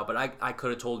lights out, but I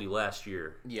could have told you last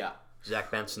year. Yeah.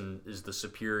 Zach Benson is the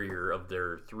superior of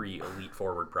their 3 elite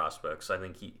forward prospects. I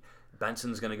think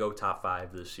Benson's going to go top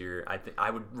 5 this year. I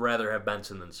would rather have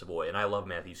Benson than Savoy, and I love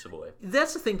Matthew Savoy.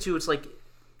 That's the thing, too. It's like,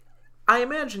 I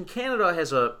imagine Canada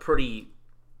has a pretty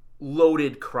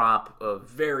loaded crop of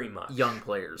very much young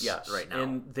players right now.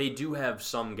 And they do have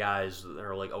some guys that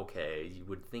are like, okay, you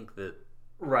would think that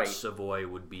Savoy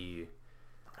would be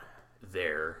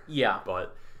there. Yeah.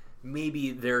 But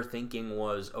maybe their thinking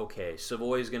was, okay,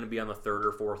 Savoy's going to be on the 3rd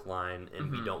or 4th line,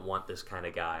 and we don't want this kind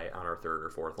of guy on our 3rd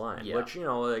or 4th line. Yeah. Which,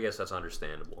 I guess that's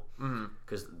understandable.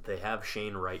 Because they have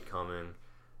Shane Wright coming.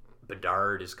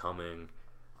 Bedard is coming.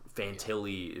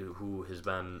 Fantilli, who has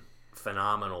been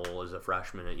phenomenal as a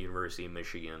freshman at University of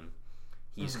Michigan,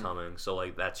 he's coming.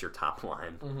 So, that's your top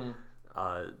line.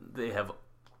 They have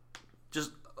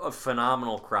just a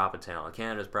phenomenal crop of talent.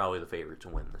 Canada's probably the favorite to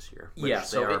win this year. Which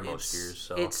they are most years.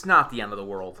 So it's not the end of the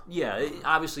world. Yeah,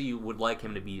 obviously you would like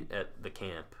him to be at the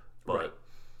camp, but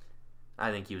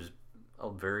I think he was a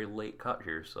very late cut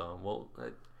here. So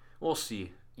we'll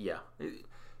see. Yeah,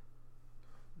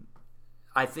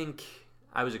 I think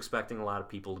I was expecting a lot of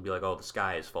people to be like, "Oh, the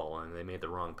sky is falling. They made the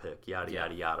wrong pick." Yada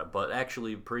yada yada. But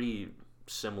actually, pretty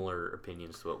similar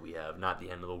opinions to what we have. Not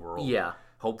the end of the world. Yeah.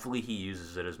 Hopefully he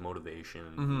uses it as motivation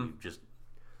and he just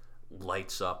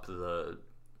lights up the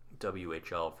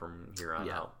WHL from here on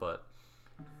out. But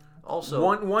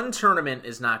also, one tournament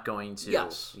is not going to.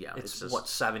 Yes, it's just,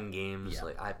 7 games?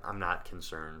 Yeah. I'm not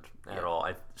concerned at all.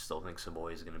 I still think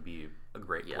Savoy is going to be a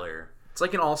great player. It's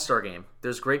like an All-Star game.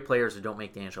 There's great players who don't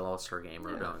make the NHL All-Star game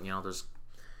or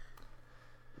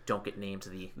don't get named to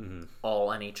the all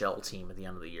NHL team at the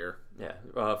end of the year.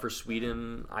 Yeah. For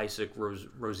Sweden, Isaac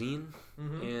Rosén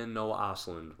and Noah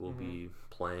Ostlund will be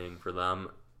playing for them.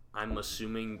 I'm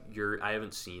assuming I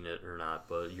haven't seen it or not,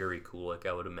 but Yuri Kulik,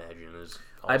 I would imagine, is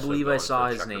also I believe I saw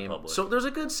his Czech name. Republic. So there's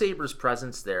a good Sabres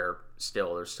presence there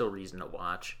still. There's still reason to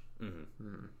watch.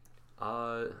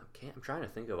 I'm trying to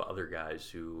think of other guys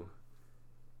who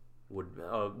would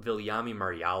Viljami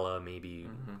Marjala maybe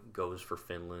goes for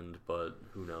Finland, but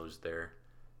who knows there.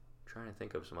 I'm trying to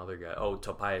think of some other guy. Oh,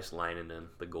 Topias Laininen,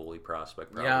 the goalie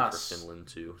prospect, probably for Finland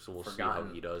too. So we'll see how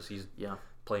he does. He's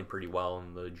playing pretty well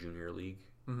in the junior league.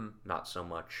 Not so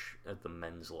much at the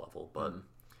men's level, but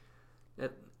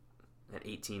at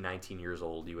 18, 19 years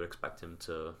old, you would expect him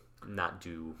to not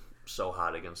do so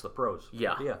hot against the pros.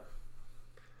 Yeah.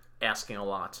 Asking a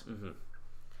lot.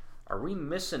 Are we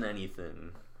missing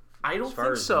anything? I don't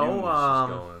think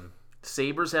so.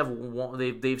 Sabres have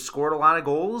they've scored a lot of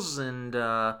goals and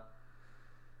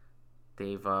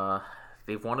they've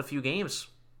won a few games.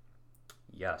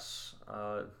 Yes,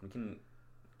 we can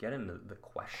get into the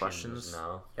questions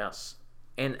now. Yes,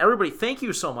 and everybody, thank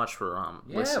you so much for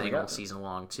listening all season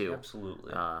long too.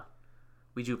 Absolutely,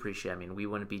 we do appreciate it. I mean, we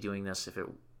wouldn't be doing this if it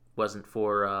wasn't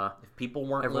for if people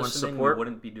weren't listening. Support. We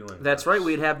wouldn't be doing. That's right.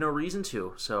 We'd have no reason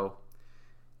to. So.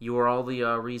 You are all the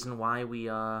reason why we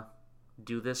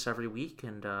do this every week,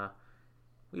 and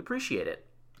we appreciate it.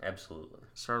 Absolutely.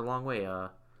 Started a long way.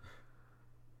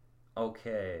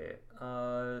 Okay.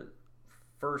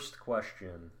 First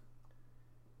question.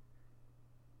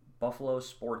 Buffalo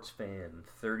sports fan,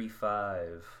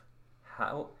 35.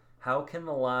 How can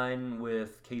the line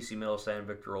with Casey Middlestat and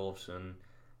Victor Olofsson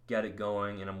get it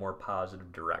going in a more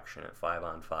positive direction at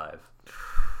 5-on-5?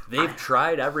 They've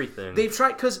tried everything.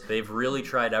 They've really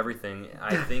tried everything.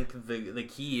 I think the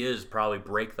key is probably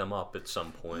break them up at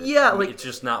some point. Yeah, it's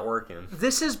just not working.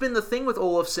 This has been the thing with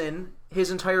Olofsson his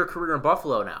entire career in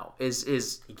Buffalo now. Is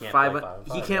he can't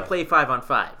play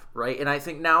 5-on-5, right? And I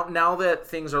think now that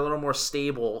things are a little more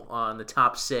stable on the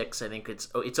top 6, I think it's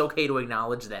okay to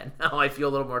acknowledge that. Now I feel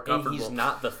a little more comfortable. And he's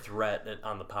not the threat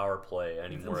on the power play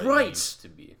anymore. Right. He used to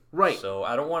be. Right. So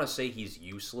I don't want to say he's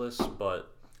useless,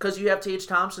 but because you have Tage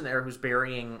Thompson there who's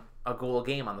burying a goal a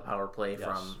game on the power play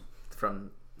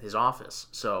from his office.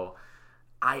 So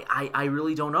I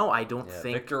really don't know. I don't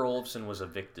think Victor Olofsson was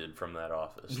evicted from that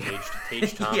office.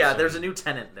 Tage Thompson. Yeah, there's a new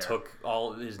tenant there. Took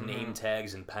all his name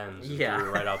tags and pens and threw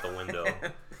it right out the window.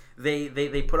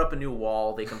 They put up a new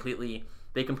wall. They completely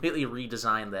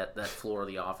redesigned that floor of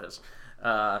the office.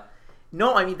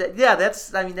 No, I mean that's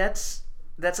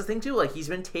the thing too. Like he's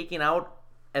been taken out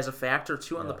as a factor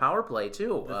too on the power play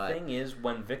too. The thing is,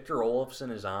 when Victor Olofsson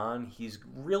is on, he's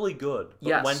really good.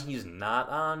 But when he's not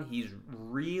on, he's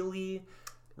really,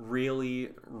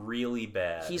 really, really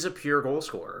bad. He's a pure goal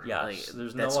scorer. Yeah,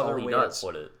 there's no other way to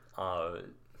put it. I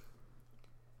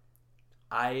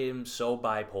am so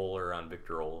bipolar on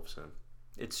Victor Olofsson.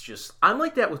 It's just I'm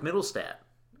like that with Middlestat.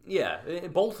 Yeah,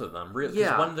 both of them. Really,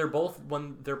 yeah. When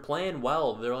they're playing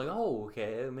well, they're like, oh,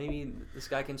 okay, maybe this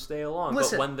guy can stay along.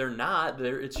 Listen, but when they're not,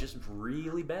 it's just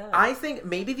really bad. I think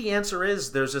maybe the answer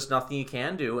is there's just nothing you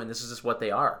can do, and this is just what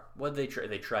they are. What they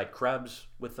tried Krebs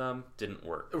with them, didn't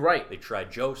work. Right. They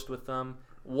tried Jost with them,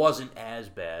 wasn't as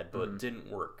bad, but didn't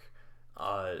work.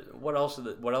 What else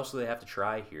do they have to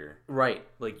try here? Right.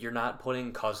 Like, you're not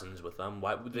putting Cousins with them.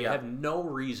 Why would they have no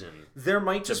reason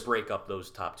to break up those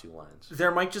top 2 lines?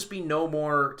 There might just be no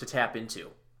more to tap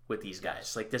into with these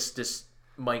guys. Like, this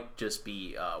might just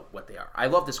be what they are. I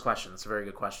love this question. It's a very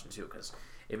good question, too, because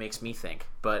it makes me think.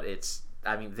 But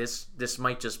this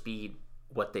might just be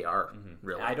what they are,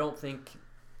 really.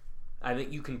 I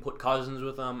think you can put Cousins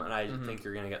with them, and I think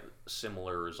you're going to get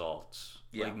similar results.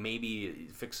 Yeah. Like, maybe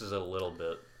it fixes it a little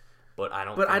bit, but I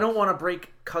don't. But I don't want to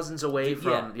break Cousins away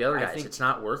from the other guys. It's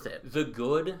not worth it. The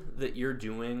good that you're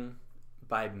doing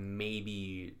by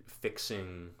maybe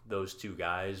fixing those 2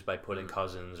 guys by putting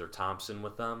Cousins or Thompson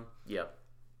with them,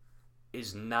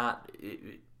 is not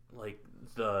like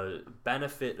the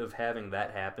benefit of having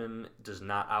that happen does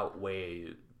not outweigh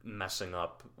messing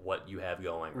up what you have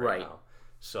going right now.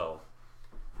 So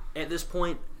at this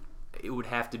point, it would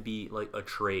have to be like a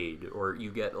trade, or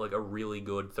you get like a really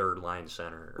good third line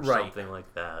center or something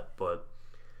like that. But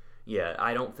yeah,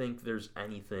 I don't think there's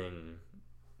anything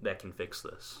that can fix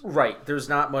this. Right. There's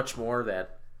not much more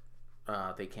that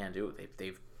they can do.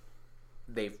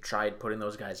 They've tried putting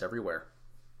those guys everywhere.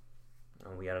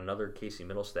 We got another Casey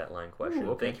Middlestat line question.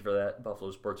 Ooh, okay. Thank you for that,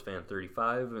 Buffalo Sports Fan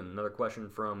 35. And another question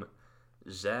from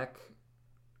Zach.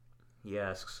 He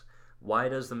asks, why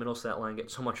does the Middlestat line get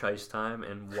so much ice time,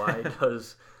 and why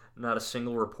does not a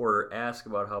single reporter ask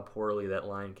about how poorly that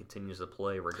line continues to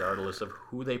play, regardless of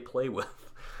who they play with?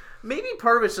 Maybe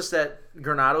part of it's just that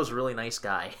Granato's a really nice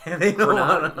guy, and they don't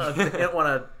want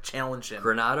to challenge him.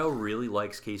 Granato really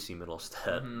likes Casey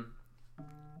Middlestat.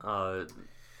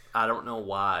 I don't know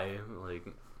why.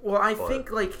 I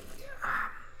think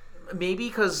maybe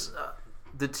because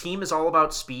the team is all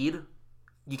about speed.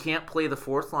 You can't play the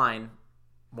 4th line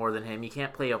more than him. You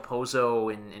can't play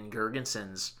Opozo and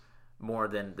Gergensons more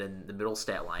than the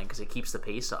Middlestat line because it keeps the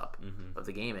pace up of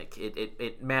the game.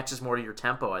 It matches more to your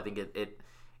tempo. I think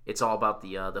it's all about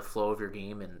the flow of your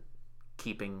game and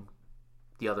keeping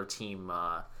the other team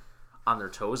on their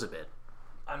toes a bit.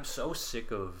 I'm so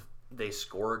sick of they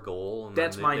score a goal and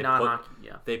that's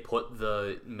they put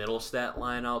the Middlestat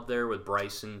line out there with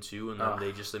Bryson too, and then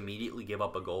they just immediately give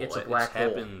up a goal. It's a black hole.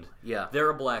 Happened. Yeah,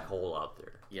 they're a black hole out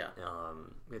there. Yeah.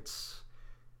 It's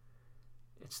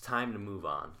time to move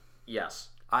on. Yes.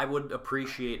 I would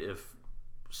appreciate if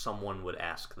someone would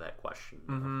ask that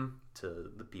question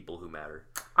to the people who matter.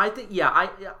 I think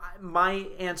my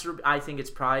answer, I think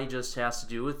it's probably just has to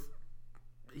do with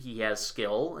he has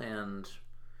skill, and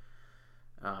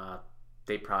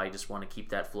they probably just want to keep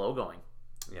that flow going.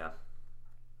 Yeah.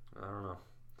 I don't know.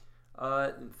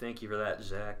 Thank you for that,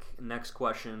 Zach. Next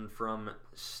question from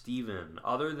Steven.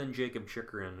 Other than Jacob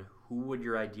Chychrun, who would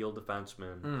your ideal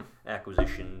defenseman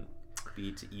acquisition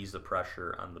be to ease the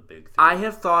pressure on the big 3? I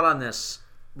have thought on this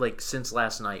like since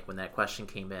last night when that question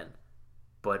came in,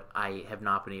 but I have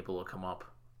not been able to come up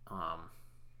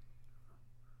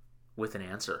with an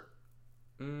answer.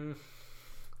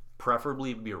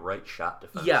 Preferably be a right shot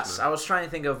defenseman. Yes, I was trying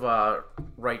to think of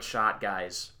right shot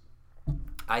guys.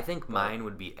 I think mine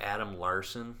would be Adam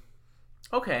Larson.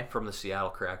 Okay. From the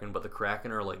Seattle Kraken, but the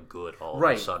Kraken are like good all of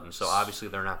a sudden, so obviously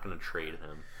they're not going to trade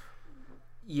him.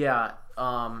 Yeah,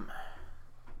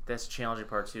 that's the challenging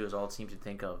part too. Is all it seems to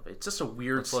think of. It's just a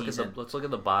weird season. Let's look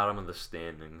at the bottom of the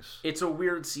standings. It's a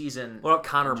weird season. What about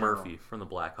Connor Murphy from the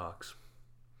Blackhawks?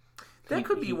 That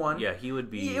could be one. Yeah, he would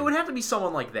be. It would have to be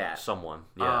someone like that. Someone.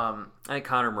 Yeah. I think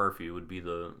Connor Murphy would be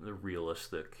the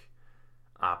realistic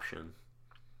option.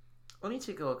 Let me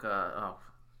take a look.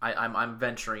 I'm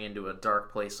venturing into a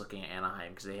dark place looking at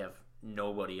Anaheim because they have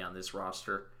nobody on this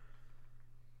roster.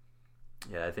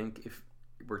 Yeah, I think if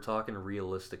we're talking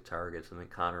realistic targets, I think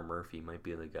Connor Murphy might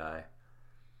be the guy.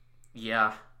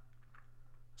 Yeah.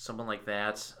 Someone like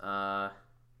that. Trying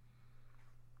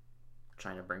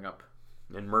to bring up.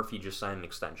 And Murphy just signed an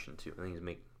extension too. I think he's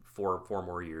make four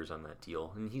more years on that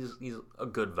deal. And he's a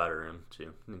good veteran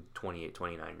too. 28,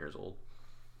 29 years old.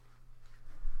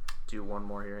 Do one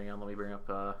more here. Hang on, let me bring up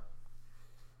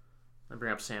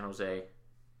San Jose.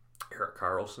 Erik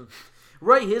Karlsson.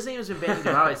 Right, his name has been bandied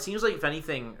about. It seems like if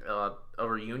anything, a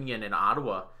reunion in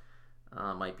Ottawa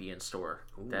might be in store.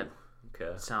 Ooh, that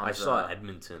okay. Sounds. I saw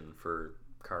Edmonton for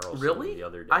Karlsson really? The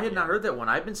other day. I had not heard that one.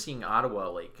 I've been seeing Ottawa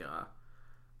like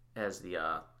as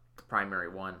the primary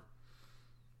one.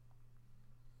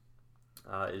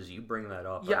 As you bring that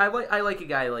up, yeah, I like a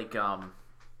guy like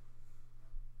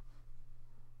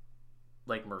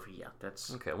Murphy. Yeah,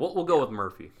 that's okay. We'll go with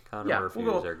Murphy. Connor Murphy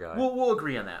is our guy. We'll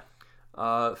agree on that.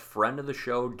 Friend of the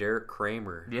show, Derek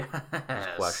Kramer. Yes.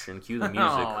 Question. Cue the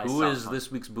music. Who is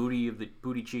this week's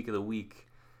booty cheek of the week,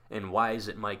 and why is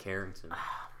it Mike Harrington?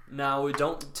 Now, we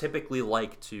don't typically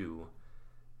like to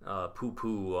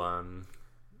poo-poo on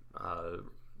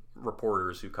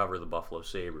reporters who cover the Buffalo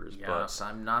Sabres. Yes, but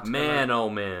I'm not. Man, oh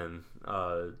man.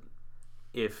 We're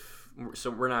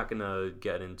not gonna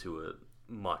get into it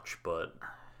much, but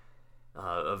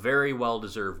a very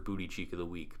well-deserved booty cheek of the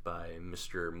week by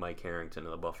Mr. Mike Harrington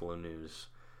of the Buffalo News,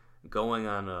 going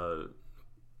on a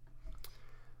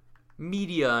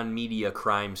media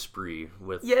crime spree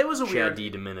with it was a Chad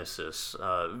DiDomenicis.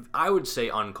 I would say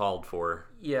uncalled for.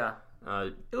 Yeah.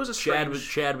 It was a Chad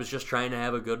was just trying to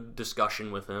have a good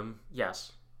discussion with him.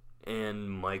 Yes. And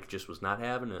Mike just was not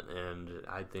having it, and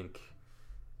I think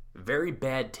very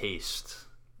bad taste.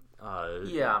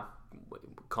 Yeah.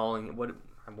 Calling what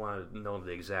I want to know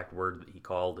the exact word that he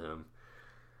called him.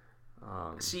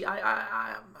 See,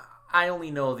 I only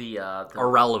know the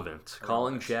irrelevant.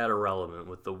 Calling Chad irrelevant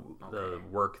with the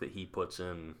work that he puts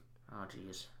in. Oh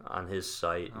jeez. On his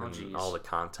site and all the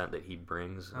content that he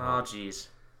brings. Oh jeez.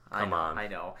 Come on. I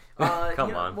know.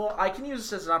 Come on. Well, I can use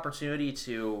this as an opportunity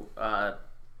to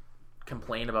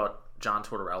complain about John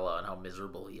Tortorella and how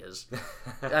miserable he is.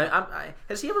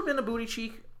 Has he ever been a booty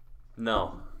cheek?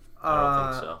 No, I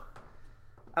don't think so.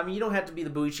 I mean, you don't have to be the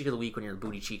booty cheek of the week when you're the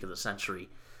booty cheek of the century.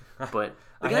 But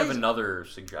I have another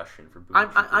suggestion for booty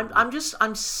cheek.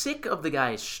 I'm sick of the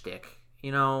guy's shtick.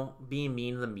 You know, being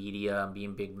mean to the media and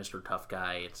being big Mr. Tough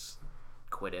Guy.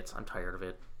 Quit it. I'm tired of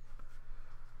it.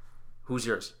 Who's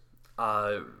yours?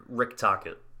 Rick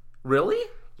Tocchet. Really?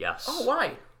 Yes. Oh,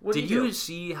 why? Did you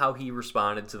see how he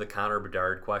responded to the Connor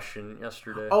Bedard question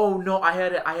yesterday? Oh no, I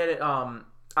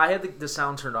had the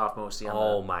sound turned off mostly.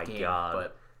 On the game, god!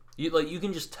 But you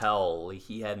can just tell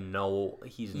he's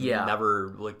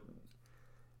never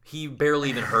he barely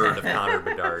even heard of Connor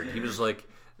Bedard. He was like,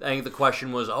 I think the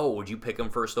question was, oh, would you pick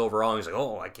him first overall? And he's like,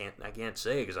 oh, I can't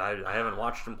say because I haven't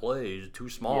watched him play. He's too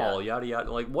small. Yada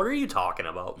yada. Like, what are you talking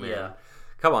about, man? Yeah.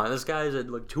 Come on, this guy's at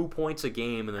 2 points a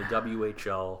game in the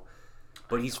WHL,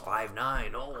 but he's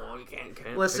 5'9". Oh, you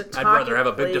can't. Listen, I'd rather have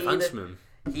a big defenseman.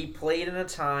 He played in a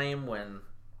time when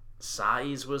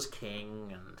size was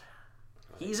king, and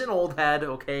he's an old head.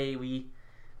 Okay, we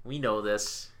know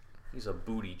this. He's a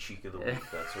booty cheek of the week.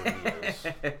 That's what he is.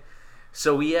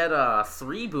 So we had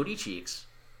 3 booty cheeks.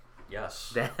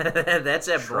 Yes. That's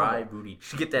at Try booty cheek.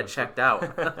 Should get that checked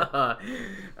out.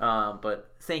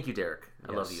 But thank you, Derek.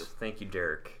 I love you. Thank you,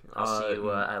 Derek.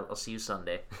 I'll see you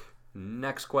Sunday.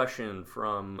 Next question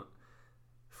from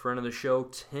friend of the show,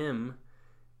 Tim.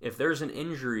 If there's an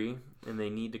injury and they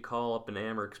need to call up an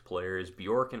Amerks player, is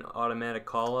Bjork an automatic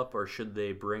call-up, or should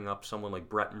they bring up someone like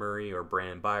Brett Murray or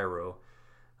Brandon Byro?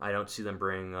 I don't see them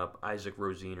bringing up Isaac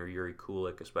Rosén or Yuri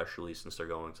Kulik, especially since they're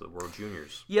going to the World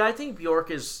Juniors. Yeah, I think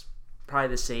Bjork is probably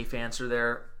the safe answer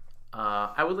there.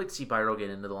 I would like to see Byro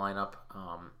get into the lineup.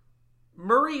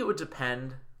 Murray, it would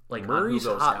depend. Like Murray's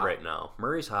on who goes hot down. right now.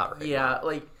 Murray's hot right now. Yeah,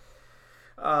 like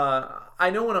I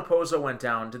know when Okposo went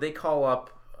down, did they call up?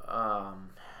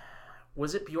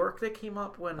 Was it Bjork that came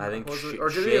up when? I think or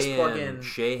did they just plug in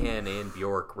Shahan and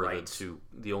Bjork were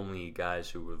the only guys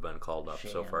who have been called up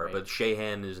so far. Right. But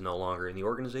Shahan is no longer in the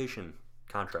organization.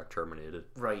 Contract terminated.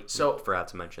 Right. So forgot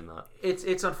to mention that.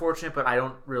 It's unfortunate, but I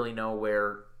don't really know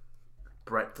where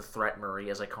Brett the Threat Murray,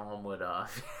 as I call him, would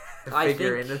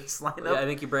figure into this lineup. Yeah, I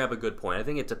think you bring up a good point. I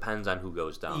think it depends on who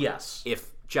goes down. Yes. If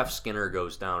Jeff Skinner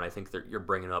goes down, I think you're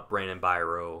bringing up Brandon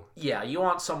Biro. Yeah, you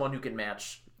want someone who can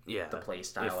match the play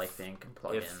style, I think, and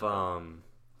plug if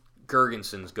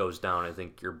Gergensons goes down, I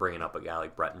think you're bringing up a guy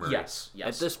like Brett Murray. Yes.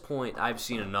 At this point, I've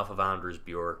seen enough of Anders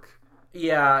Bjork.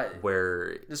 Yeah.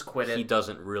 Where just quit it. He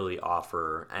doesn't really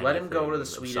offer anything. Let him go to the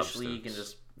Swedish league and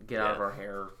just get out of our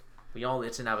hair.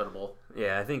 It's inevitable.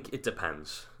 Yeah, I think it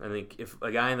depends. I think if a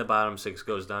guy in the bottom six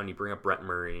goes down, you bring up Brett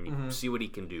Murray and you see what he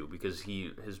can do because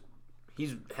he's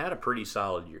had a pretty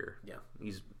solid year. Yeah.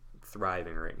 He's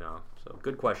thriving right now. So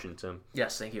good question, Tim.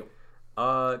 Yes, thank you.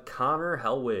 Connor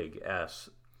Helwig asks,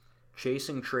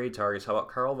 chasing trade targets. How about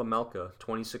Karl Vejmelka,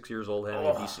 26 years old, having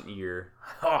a decent year?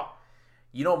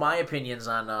 You know my opinions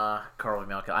on Karl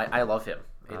Vejmelka. I love him.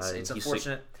 It's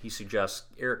unfortunate. He suggests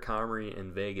Eric Comrie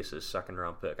in Vegas'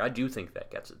 second-round pick. I do think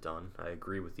that gets it done. I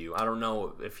agree with you. I don't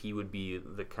know if he would be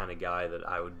the kind of guy that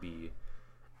I would be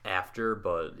after,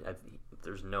 but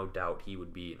there's no doubt he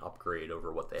would be an upgrade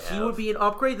over what they have. He would be an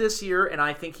upgrade this year, and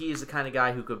I think he is the kind of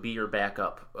guy who could be your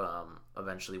backup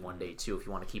eventually one day, too, if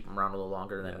you want to keep him around a little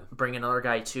longer and then bring another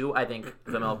guy, too. I think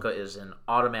Vejmelka is an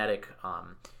automatic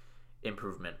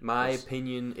improvement. My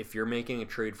opinion, if you're making a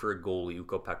trade for a goalie,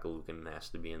 Ukko-Pekka Luukkonen has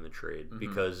to be in the trade.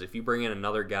 Because if you bring in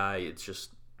another guy, it's just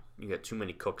you got too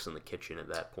many cooks in the kitchen at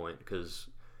that point because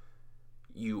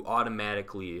you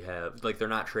automatically have, like, they're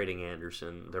not trading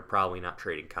Anderson. They're probably not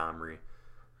trading Comrie.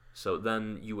 So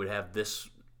then you would have this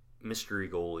mystery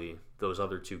goalie, those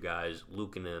other two guys,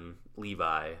 Luukkonen,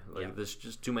 Levi. There's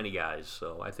just too many guys.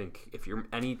 So I think if you're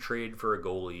any trade for a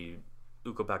goalie,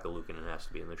 Ukko-Pekka Luukkonen has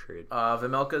to be in the trade.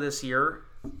 Vejmelka this year,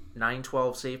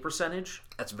 .912 save percentage.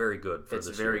 That's very good for this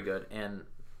year. It's very good. And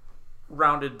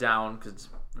rounded down, because it's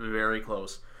very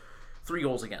close, 3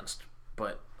 goals against.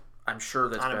 But I'm sure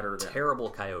that's better than... terrible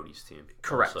Coyotes team.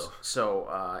 Correct. Also.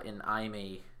 So, and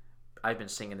I've been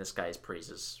singing this guy's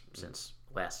praises since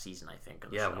last season, I think.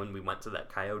 When we went to that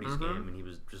Coyotes game, and he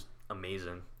was just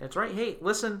amazing. That's right. Hey,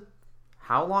 listen,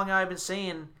 how long have I been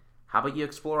saying... How about you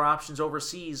explore options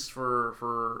overseas for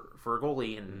a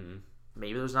goalie? And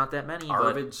maybe there's not that many.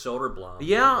 Arvid Soderblom.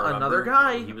 Yeah, another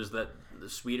guy. He was the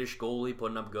Swedish goalie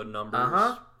putting up good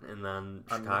numbers. And then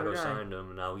Chicago signed him,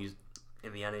 and now he's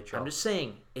in the NHL. I'm just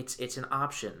saying, it's an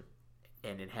option,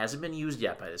 and it hasn't been used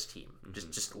yet by this team.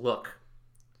 Just look.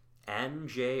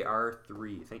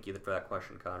 NJR3. Thank you for that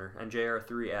question, Connor.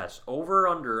 NJR3 asks, over or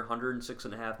under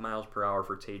 106.5 miles per hour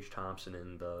for Tage Thompson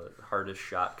in the hardest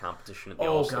shot competition at the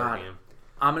All-Star game.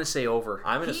 I'm going to say over.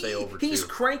 I'm going to say over, too. He's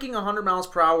cranking 100 miles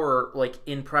per hour like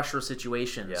in pressure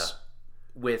situations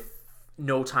with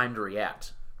no time to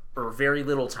react or very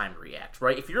little time to react,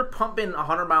 right? If you're pumping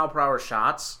 100 mile per hour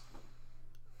shots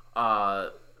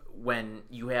when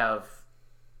you have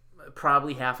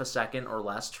probably half a second or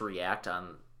less to react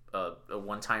on a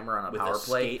one-timer on a power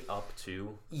play. Skate up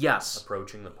to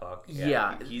approaching the puck.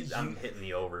 I'm hitting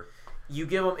the over. You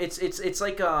give him it's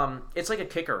like a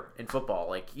kicker in football.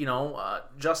 Like,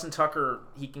 Justin Tucker,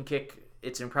 he can kick.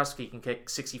 It's impressive. He can kick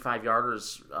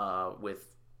 65-yarders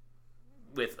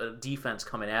with a defense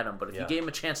coming at him. But if you gave him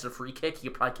a chance at a free kick, he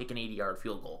could probably kick an 80-yard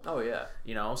field goal. Oh yeah.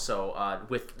 So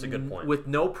it's a good point. With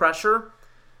no pressure.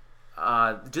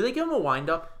 Do they give him a wind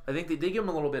up? I think they give him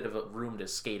a little bit of a room to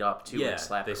skate up too and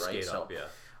slap it right.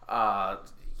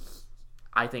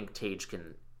 I think Tage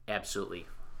can absolutely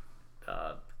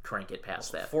crank it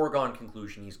past that. Foregone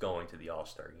conclusion, he's going to the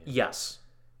All-Star game. Yes,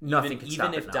 nothing can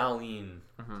stop it. Even if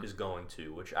Dahlin is going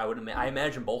to, which I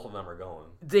imagine both of them are going.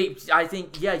 I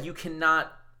think you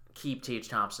cannot keep Tage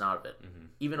Thompson out of it.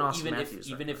 Even Austin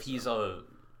Matthews. Even if he's the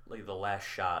last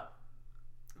shot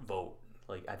vote.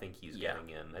 I think he's getting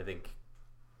in. I think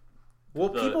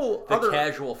the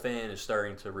casual fan is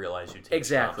starting to realize who Tage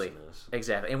Thompson is.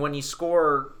 Exactly. And when you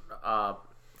score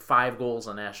 5 goals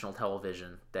on national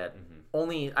television, that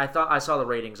only I saw the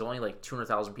ratings, only like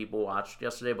 200,000 people watched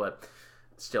yesterday, but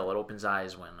still it opens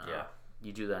eyes when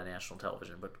you do that on national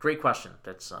television. But great question.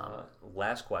 That's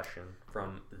last question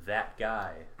from that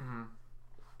guy.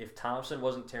 If Thompson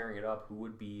wasn't tearing it up, who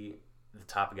would be the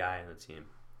top guy on the team?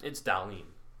 It's Dahlin.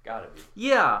 Gotta be.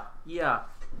 Yeah.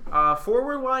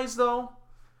 Forward wise though,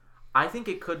 I think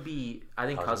it could be. I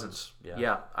think Cousins.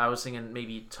 Yeah. I was thinking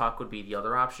maybe Tuck would be the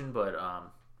other option, but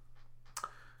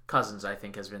Cousins I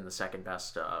think has been the second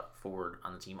best forward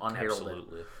on the team, unheralded.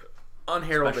 Absolutely.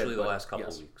 Unheralded, especially the last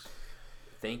couple weeks.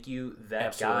 Thank you,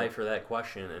 guy, for that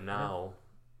question. And now,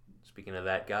 speaking of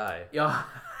that guy,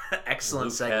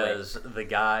 excellent Luke segue. Has the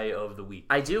guy of the week.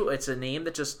 I do. It's a name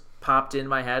that just popped in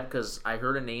my head because I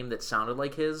heard a name that sounded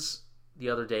like his the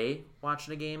other day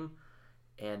watching a game,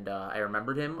 and I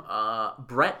remembered him.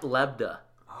 Brett Lebda.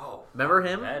 Oh, remember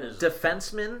him?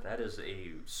 Defenseman. That is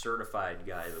a certified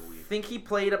guy of the week. I think he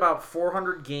played about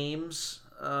 400 games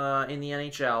in the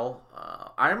NHL.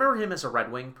 I remember him as a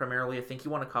Red Wing primarily. I think he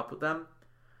won a cup with them.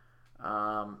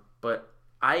 But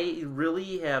I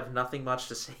really have nothing much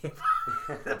to say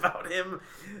about him.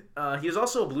 He was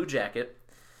also a Blue Jacket.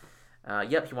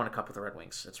 Yep, he won a cup with the Red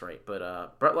Wings. That's right.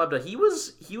 But Brett Lebda, he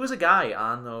was a guy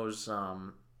on those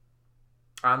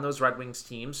Red Wings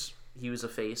teams. He was a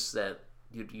face that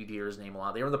you'd hear his name a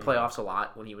lot. They were in the playoffs a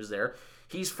lot when he was there.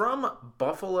 He's from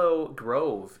Buffalo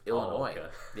Grove, Illinois. Oh, okay.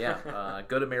 Yeah,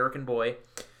 good American boy.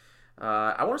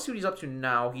 I want to see what he's up to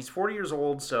now. He's 40 years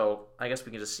old, so I guess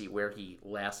we can just see where he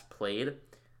last played.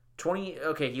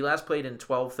 He last played in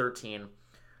 12-13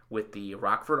 with the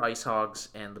Rockford Ice Hogs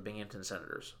and the Binghamton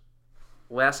Senators.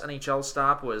 Last NHL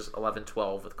stop was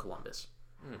 11-12 with Columbus.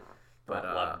 But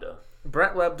Lebda.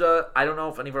 Brett Lebda, I don't know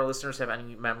if any of our listeners have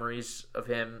any memories of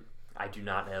him. I do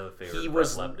not have a favorite Brett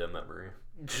Lebda memory.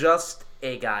 Just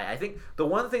a guy. I think the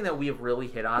one thing that we have really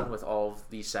hit on with all of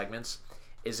these segments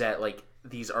is that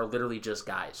these are literally just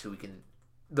guys who we can.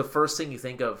 The first thing you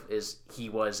think of is he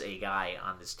was a guy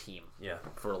on this team. Yeah.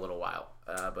 For a little while,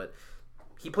 but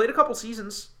he played a couple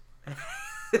seasons.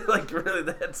 Really,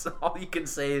 that's all you can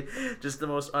say. Just the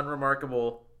most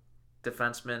unremarkable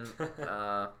defenseman.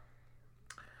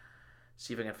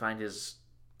 See if I can find his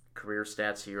career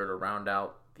stats here to round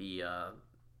out the.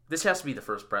 This has to be the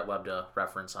first Brett Lebda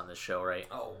reference on this show, right?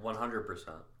 Oh,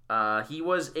 100%. He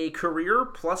was a career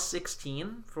plus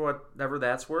 16 for whatever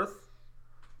that's worth.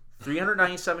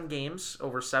 397 games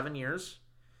over 7 years.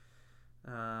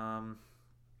 Again,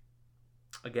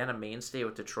 a mainstay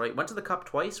with Detroit. Went to the Cup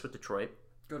twice with Detroit.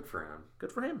 Good for him.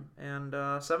 Good for him. And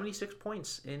 76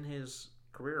 points in his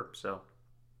career. So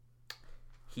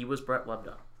he was Brett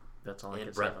Lebda. That's all I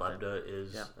can say. And Brett Lebda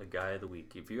is a guy of the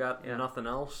week. If you got nothing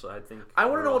else, I think I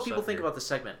want to know what people think about the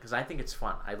segment because I think it's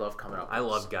fun. I love coming up with I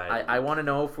love guys. I want to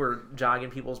know if we're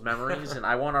jogging people's memories, and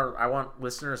I want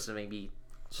listeners to maybe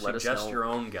let us know. Suggest your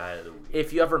own guy of the week.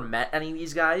 If you ever met any of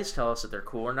these guys, tell us if they're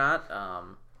cool or not.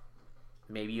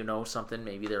 Maybe you know something.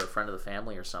 Maybe they're a friend of the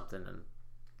family or something, and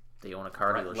they own a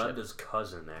car dealership. Brett Lebda's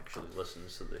cousin actually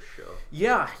listens to this show.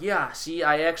 Yeah. See,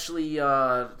 I actually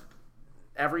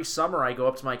every summer I go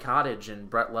up to my cottage, and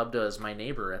Brett Lebda is my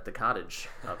neighbor at the cottage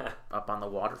up on the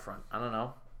waterfront. I don't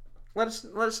know. Let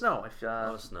us know if let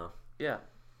us know. Yeah.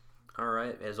 All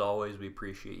right. As always, we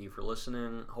appreciate you for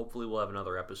listening. Hopefully, we'll have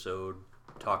another episode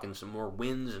talking some more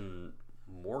wins and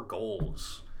more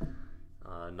goals.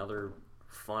 Another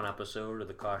fun episode of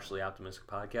the Cautiously Optimistic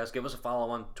Podcast. Give us a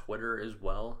follow on Twitter as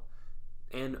well.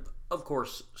 And, of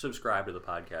course, subscribe to the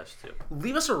podcast, too.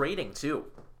 Leave us a rating, too.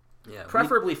 Yeah,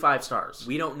 preferably 5 stars.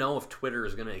 We don't know if Twitter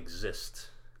is going to exist.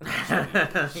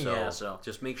 So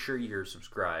just make sure you're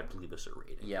subscribed. Leave us a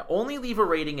rating. Yeah, only leave a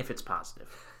rating if it's positive.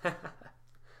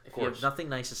 If you have nothing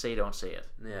nice to say, don't say it.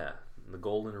 Yeah, the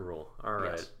golden rule. All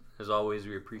right. Yes. As always,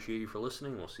 we appreciate you for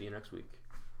listening. We'll see you next week.